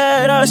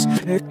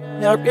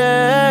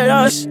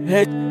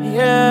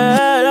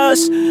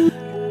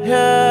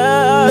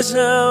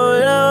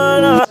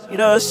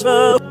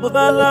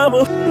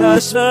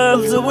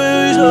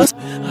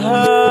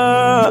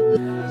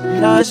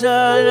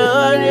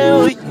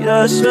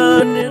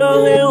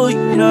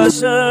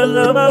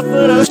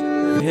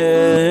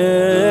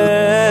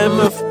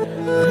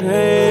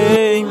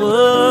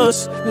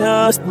 famous,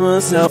 asked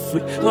myself,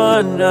 we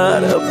are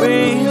not a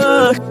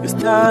real, it's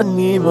not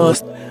me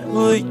most.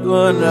 We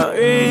are not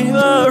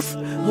real,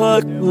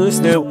 what was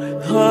there?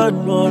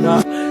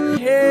 Not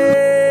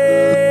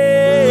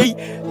hey,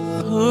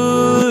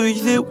 who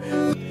you?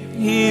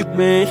 He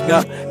make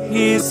up,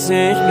 he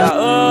say,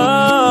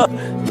 oh,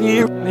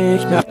 he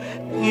make up,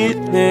 he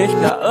make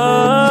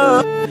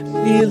up,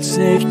 feel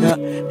safe now.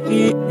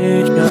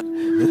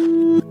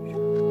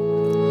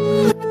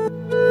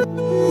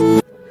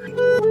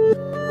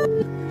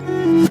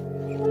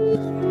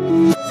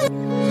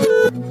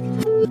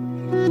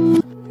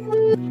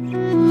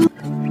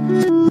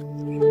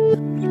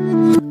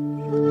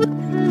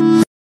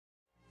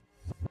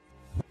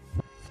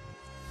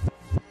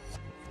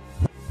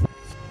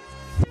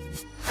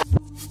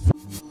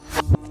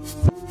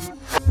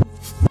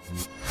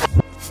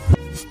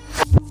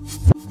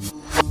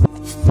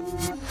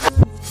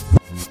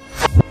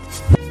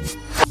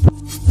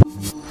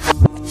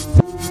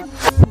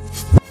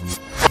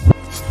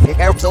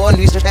 So on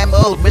these stand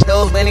old, but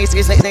those when he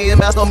sees they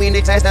must don't mean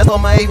that's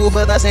on my ego,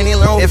 but that's any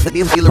long. If the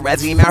dealer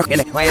rats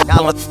American, my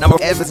account number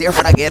ever here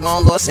for I get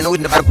on lost and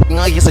wouldn't about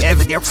yes,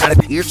 every day side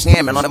of here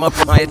salmon on them up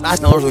my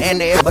last nose and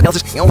they but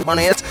else you know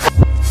money it.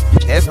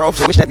 If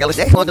ropes wish that yellow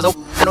day because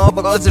no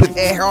because the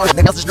heroes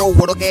the else no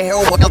what okay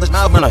hero what else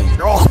now man.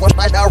 Oh, what's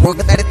my now work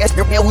that it gets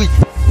your we.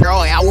 Girl,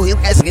 I will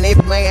has in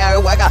it my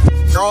I got.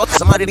 Girl,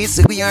 somebody needs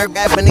to be our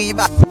guy beneath.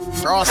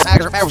 Girl,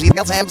 sags or powers, you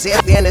got Sam see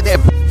at the end of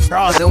them.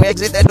 Girl, so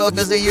exit that door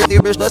because you're the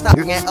bitch, stop.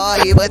 You can't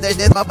you but there's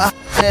this papa.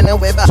 And then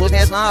we're back to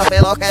this now,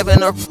 fellow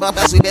Kevin or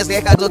Papa Sweet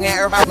Stick. I look at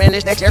her about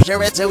minutes next year,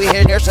 sure it's so we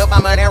hear yourself.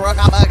 I'm an arrow,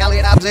 I'm a galley,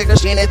 I'm sick of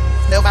seeing it.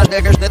 No, my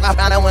stickers, that I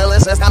found a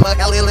willis, I'm a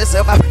galley,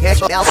 listen, I'm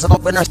actually else of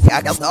openers.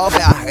 I got all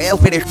about hell,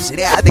 finish. See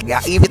that, I think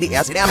I even the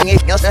ass, I'm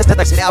in else, that's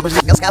the sit out, but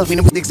the scalp, we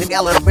know sticks in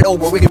a little bit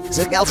over. We can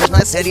sit else, is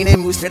not setting in,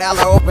 moose, it out,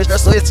 open the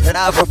slits, and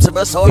I've ropes of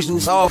us, so you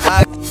saw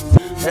five.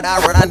 And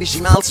I run on the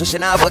shimal, so she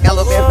now look at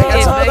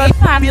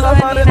I be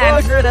like on the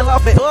girl that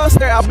love it.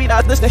 I'll be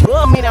that this thing.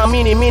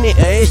 Mini,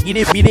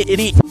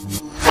 it.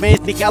 Man,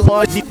 think I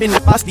lost deep in the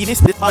past.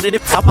 This part of the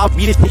top. I'll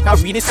beat it. I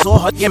read it so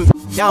hot. Yam,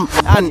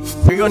 and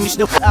you're on the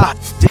still.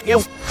 Take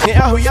it.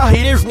 Now, yeah,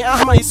 here.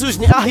 Now, my sus.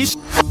 Now, he's.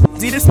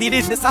 See this,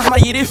 this. I'm my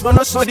eating. But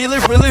no, so they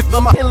live, relief.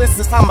 But my illness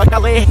is how my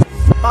galley.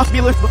 I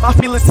feel it.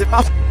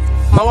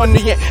 My one,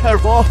 yeah, her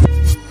raw.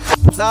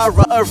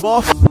 Zara, her raw.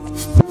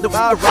 The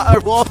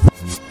raw.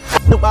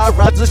 The wild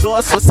Rogers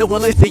door, so the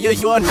willish,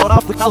 you are not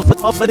off the color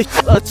of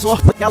the so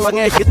the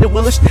gallang get the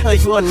willish,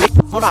 you are Nick,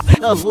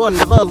 one,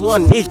 never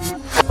one,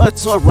 but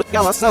so what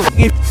Gallas of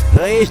gift.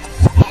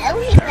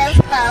 Hello,